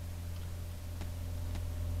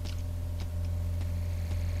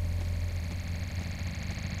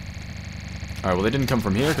 Alright, well they didn't come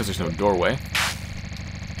from here because there's no doorway.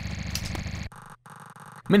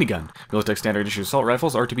 Minigun. Militech standard issue assault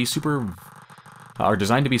rifles are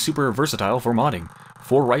designed to be super versatile for modding.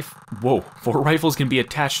 Four rifles can be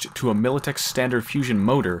attached to a Militech standard fusion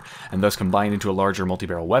motor and thus combined into a larger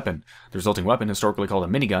multi-barrel weapon. The resulting weapon, historically called a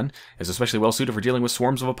minigun, is especially well suited for dealing with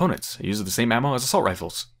swarms of opponents. It uses the same ammo as assault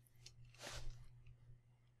rifles.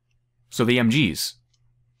 So the MGs.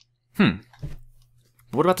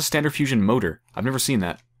 What about the standard fusion motor? I've never seen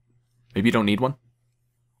that. Maybe you don't need one?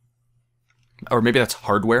 Or maybe that's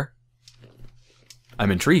hardware?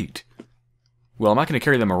 I'm intrigued. Well, I'm not going to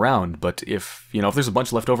carry them around, but if there's a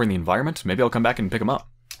bunch left over in the environment, maybe I'll come back and pick them up.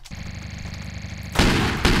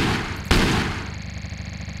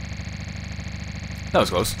 That was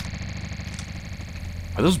close.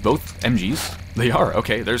 Are those both MGs? They are.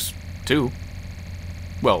 Okay, there's 2.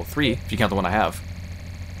 Well, 3, if you count the one I have.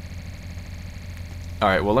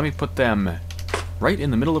 Alright, well, let me put them right in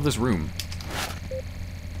the middle of this room.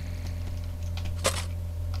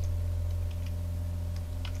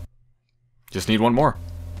 Just need one more.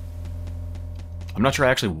 I'm not sure I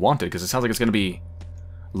actually want it, because it sounds like it's going to be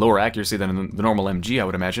lower accuracy than the normal MG, I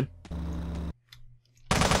would imagine.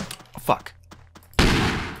 Oh, fuck.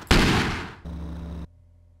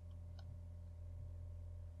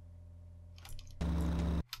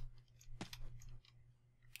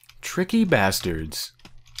 Tricky bastards.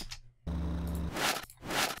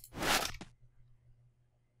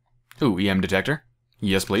 Ooh, EM detector.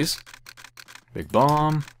 Yes, please. Big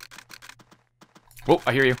bomb. Whoa,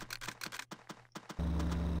 I hear you.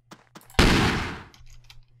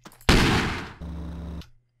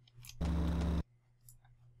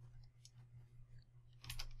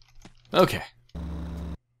 Okay.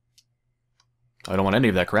 I don't want any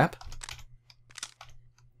of that crap.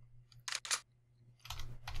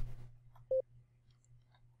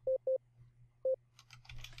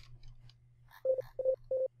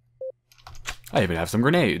 I even have some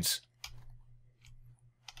grenades.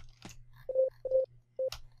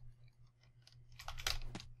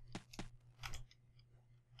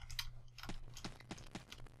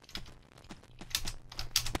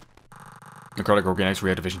 Necrotic Organics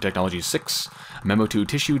Reactivation Technology 6. Memo to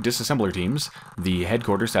Tissue Disassembler Teams. The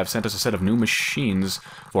headquarters have sent us a set of new machines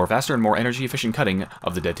for faster and more energy-efficient cutting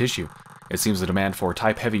of the dead tissue. It seems the demand for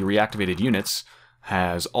type-heavy reactivated units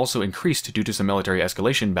has also increased due to some military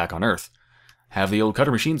escalation back on Earth. Have the old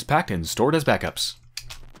cutter machines packed and stored as backups.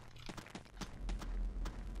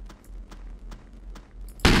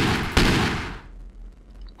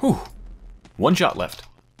 Whew. One shot left.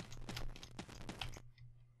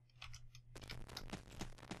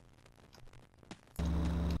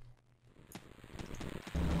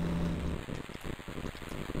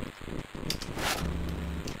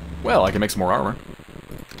 Well, I can make some more armor.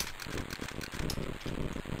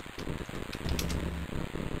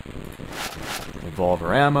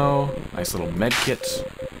 Revolver ammo, nice little med kit.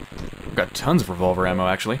 I've got tons of revolver ammo,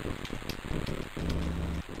 actually.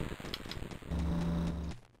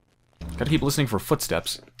 Gotta keep listening for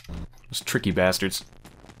footsteps. Those tricky bastards.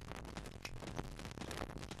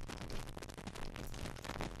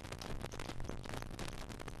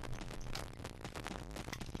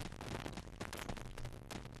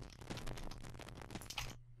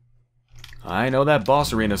 I know that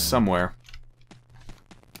boss arena's somewhere.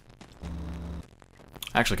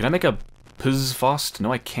 Actually, can I make a Pizfaust?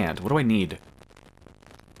 No, I can't. What do I need?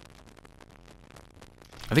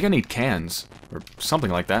 I think I need cans. Or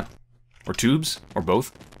something like that. Or tubes. Or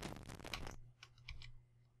both.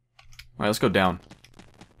 Alright, let's go down.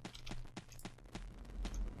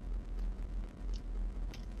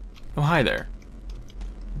 Oh, hi there.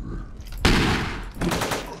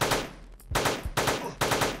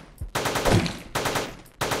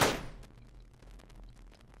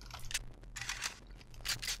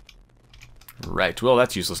 Right, well,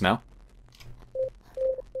 that's useless now.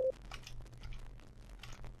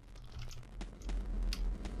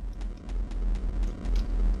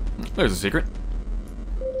 There's a secret.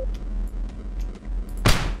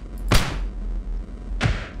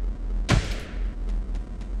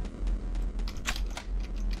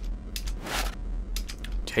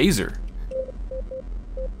 Taser.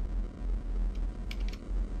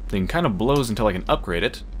 Thing kind of blows until I can upgrade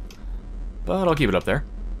it, but I'll keep it up there.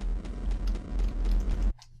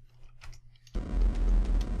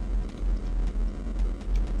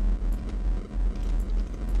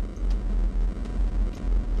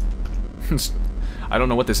 I don't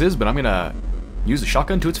know what this is, but I'm gonna use the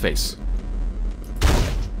shotgun to its face.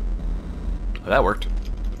 That worked.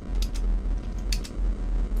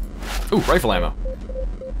 Ooh, rifle ammo.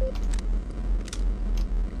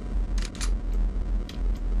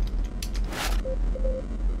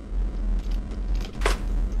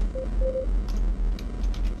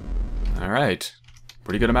 Alright.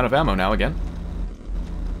 Pretty good amount of ammo now again.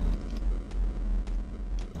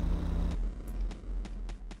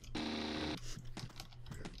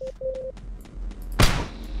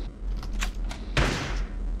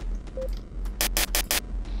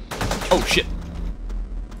 Oh, shit.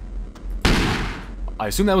 I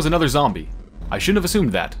assume that was another zombie. I shouldn't have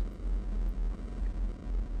assumed that.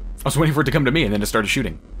 I was waiting for it to come to me and then it started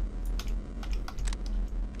shooting.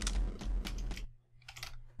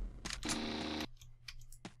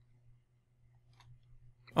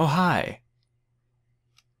 Oh, hi.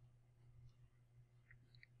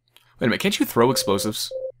 Wait a minute, can't you throw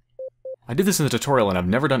explosives? I did this in the tutorial and I've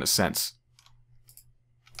never done it since.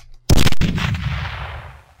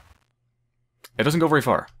 It doesn't go very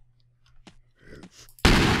far.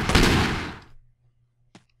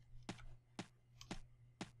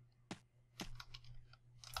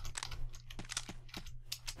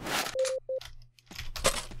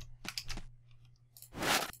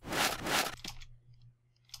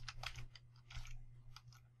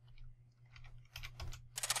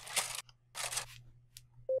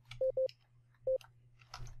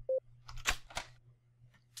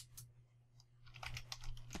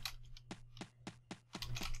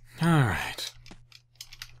 Alright.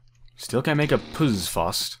 Still can't make a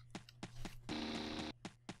Pizfaust.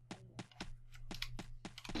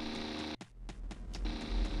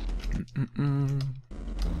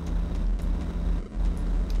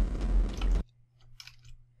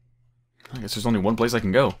 I guess there's only one place I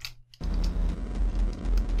can go.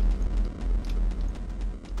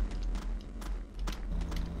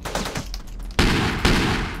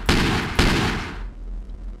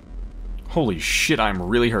 Holy shit, I'm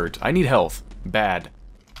really hurt. I need health. Bad.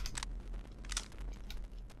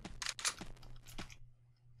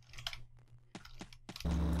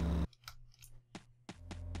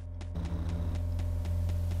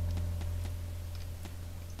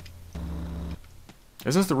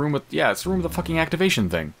 Is this the room with... Yeah, it's the room with the fucking activation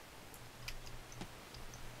thing.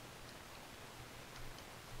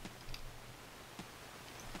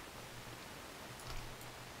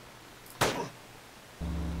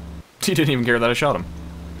 He didn't even care that I shot him.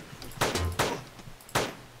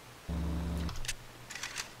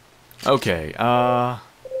 Okay,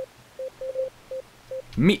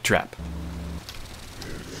 meat trap.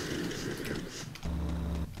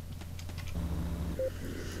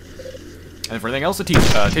 And for anything else, a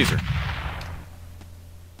taser.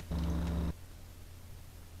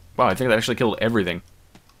 Wow, I think that actually killed everything.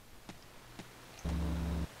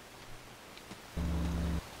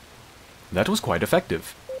 That was quite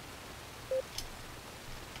effective.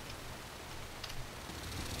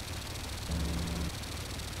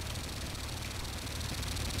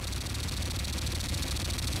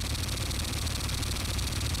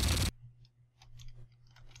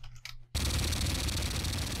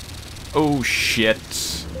 Oh shit.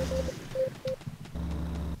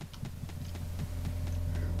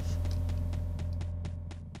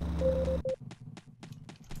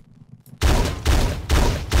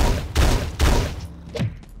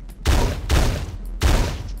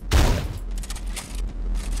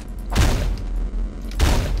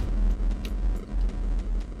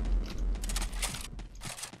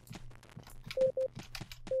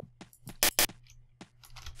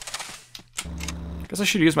 Guess I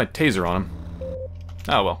should use my taser on him.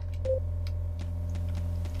 Oh well.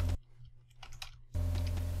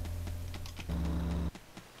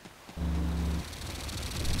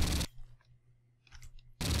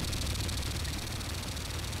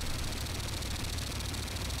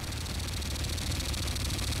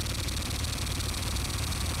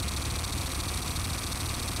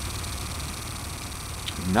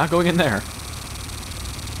 Not going in there.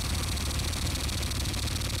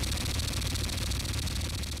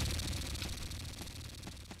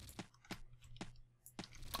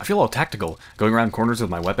 I feel all tactical, going around corners with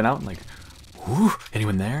my weapon out, like, whoo,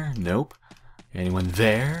 anyone there? Nope. Anyone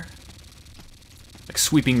there? Like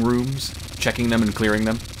sweeping rooms, checking them and clearing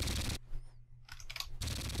them.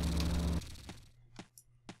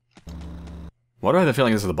 Why do I have the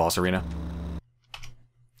feeling this is the boss arena?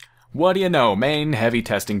 What do you know? Main heavy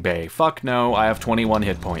testing bay. Fuck no, I have 21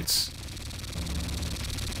 hit points.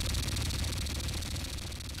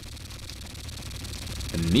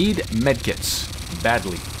 I need medkits.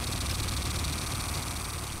 Badly.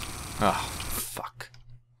 Oh, fuck.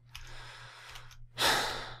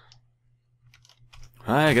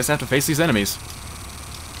 I guess I have to face these enemies.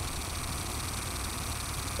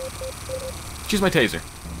 Choose my taser.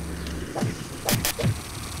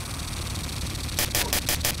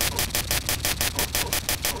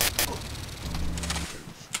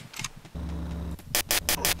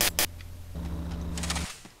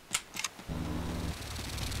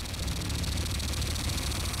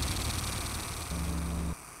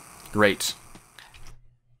 Great.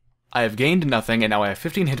 I have gained nothing, and now I have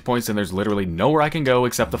 15 hit points, and there's literally nowhere I can go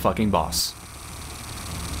except the fucking boss.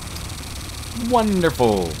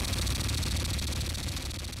 Wonderful!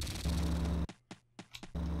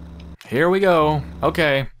 Here we go.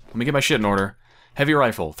 Okay, let me get my shit in order. Heavy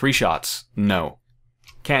rifle, 3 shots. No.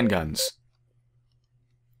 Can guns.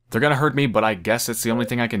 They're gonna hurt me, but I guess it's the only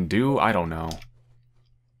thing I can do? I don't know.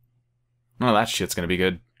 Oh, that shit's gonna be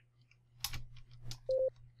good.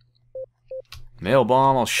 Nail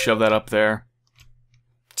bomb, I'll shove that up there.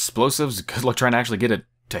 Explosives, good luck trying to actually get it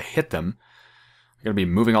to hit them. I'm gonna be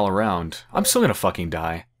moving all around. I'm still gonna fucking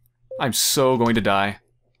die. I'm so going to die.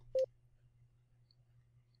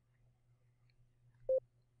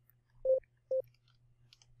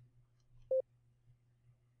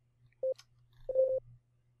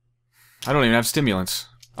 I don't even have stimulants.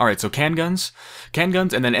 Alright, so can guns,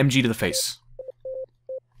 and then MG to the face.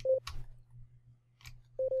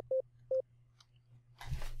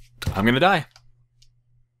 I'm gonna die.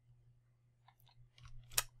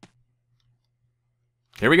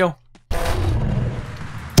 Here we go.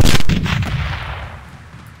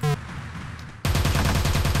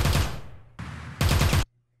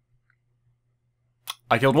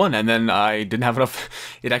 I killed one, and then I didn't have enough.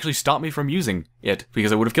 It actually stopped me from using it,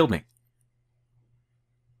 because it would have killed me.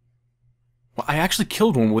 Well, I actually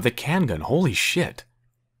killed one with a can gun. Holy shit.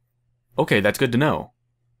 Okay, that's good to know.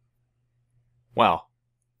 Wow.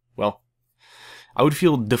 Well, I would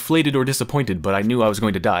feel deflated or disappointed, but I knew I was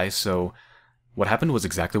going to die, so what happened was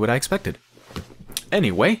exactly what I expected.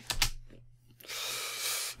 Anyway,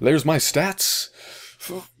 there's my stats.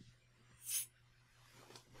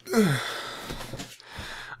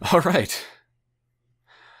 Alright.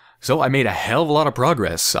 So I made a hell of a lot of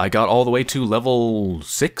progress. I got all the way to level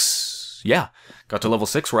 6. Yeah, got to level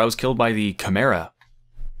 6 where I was killed by the Chimera.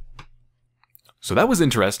 So that was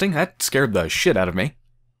interesting. That scared the shit out of me.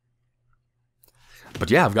 But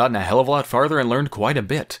yeah, I've gotten a hell of a lot farther and learned quite a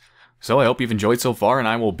bit. So I hope you've enjoyed so far, and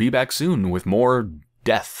I will be back soon with more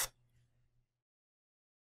death.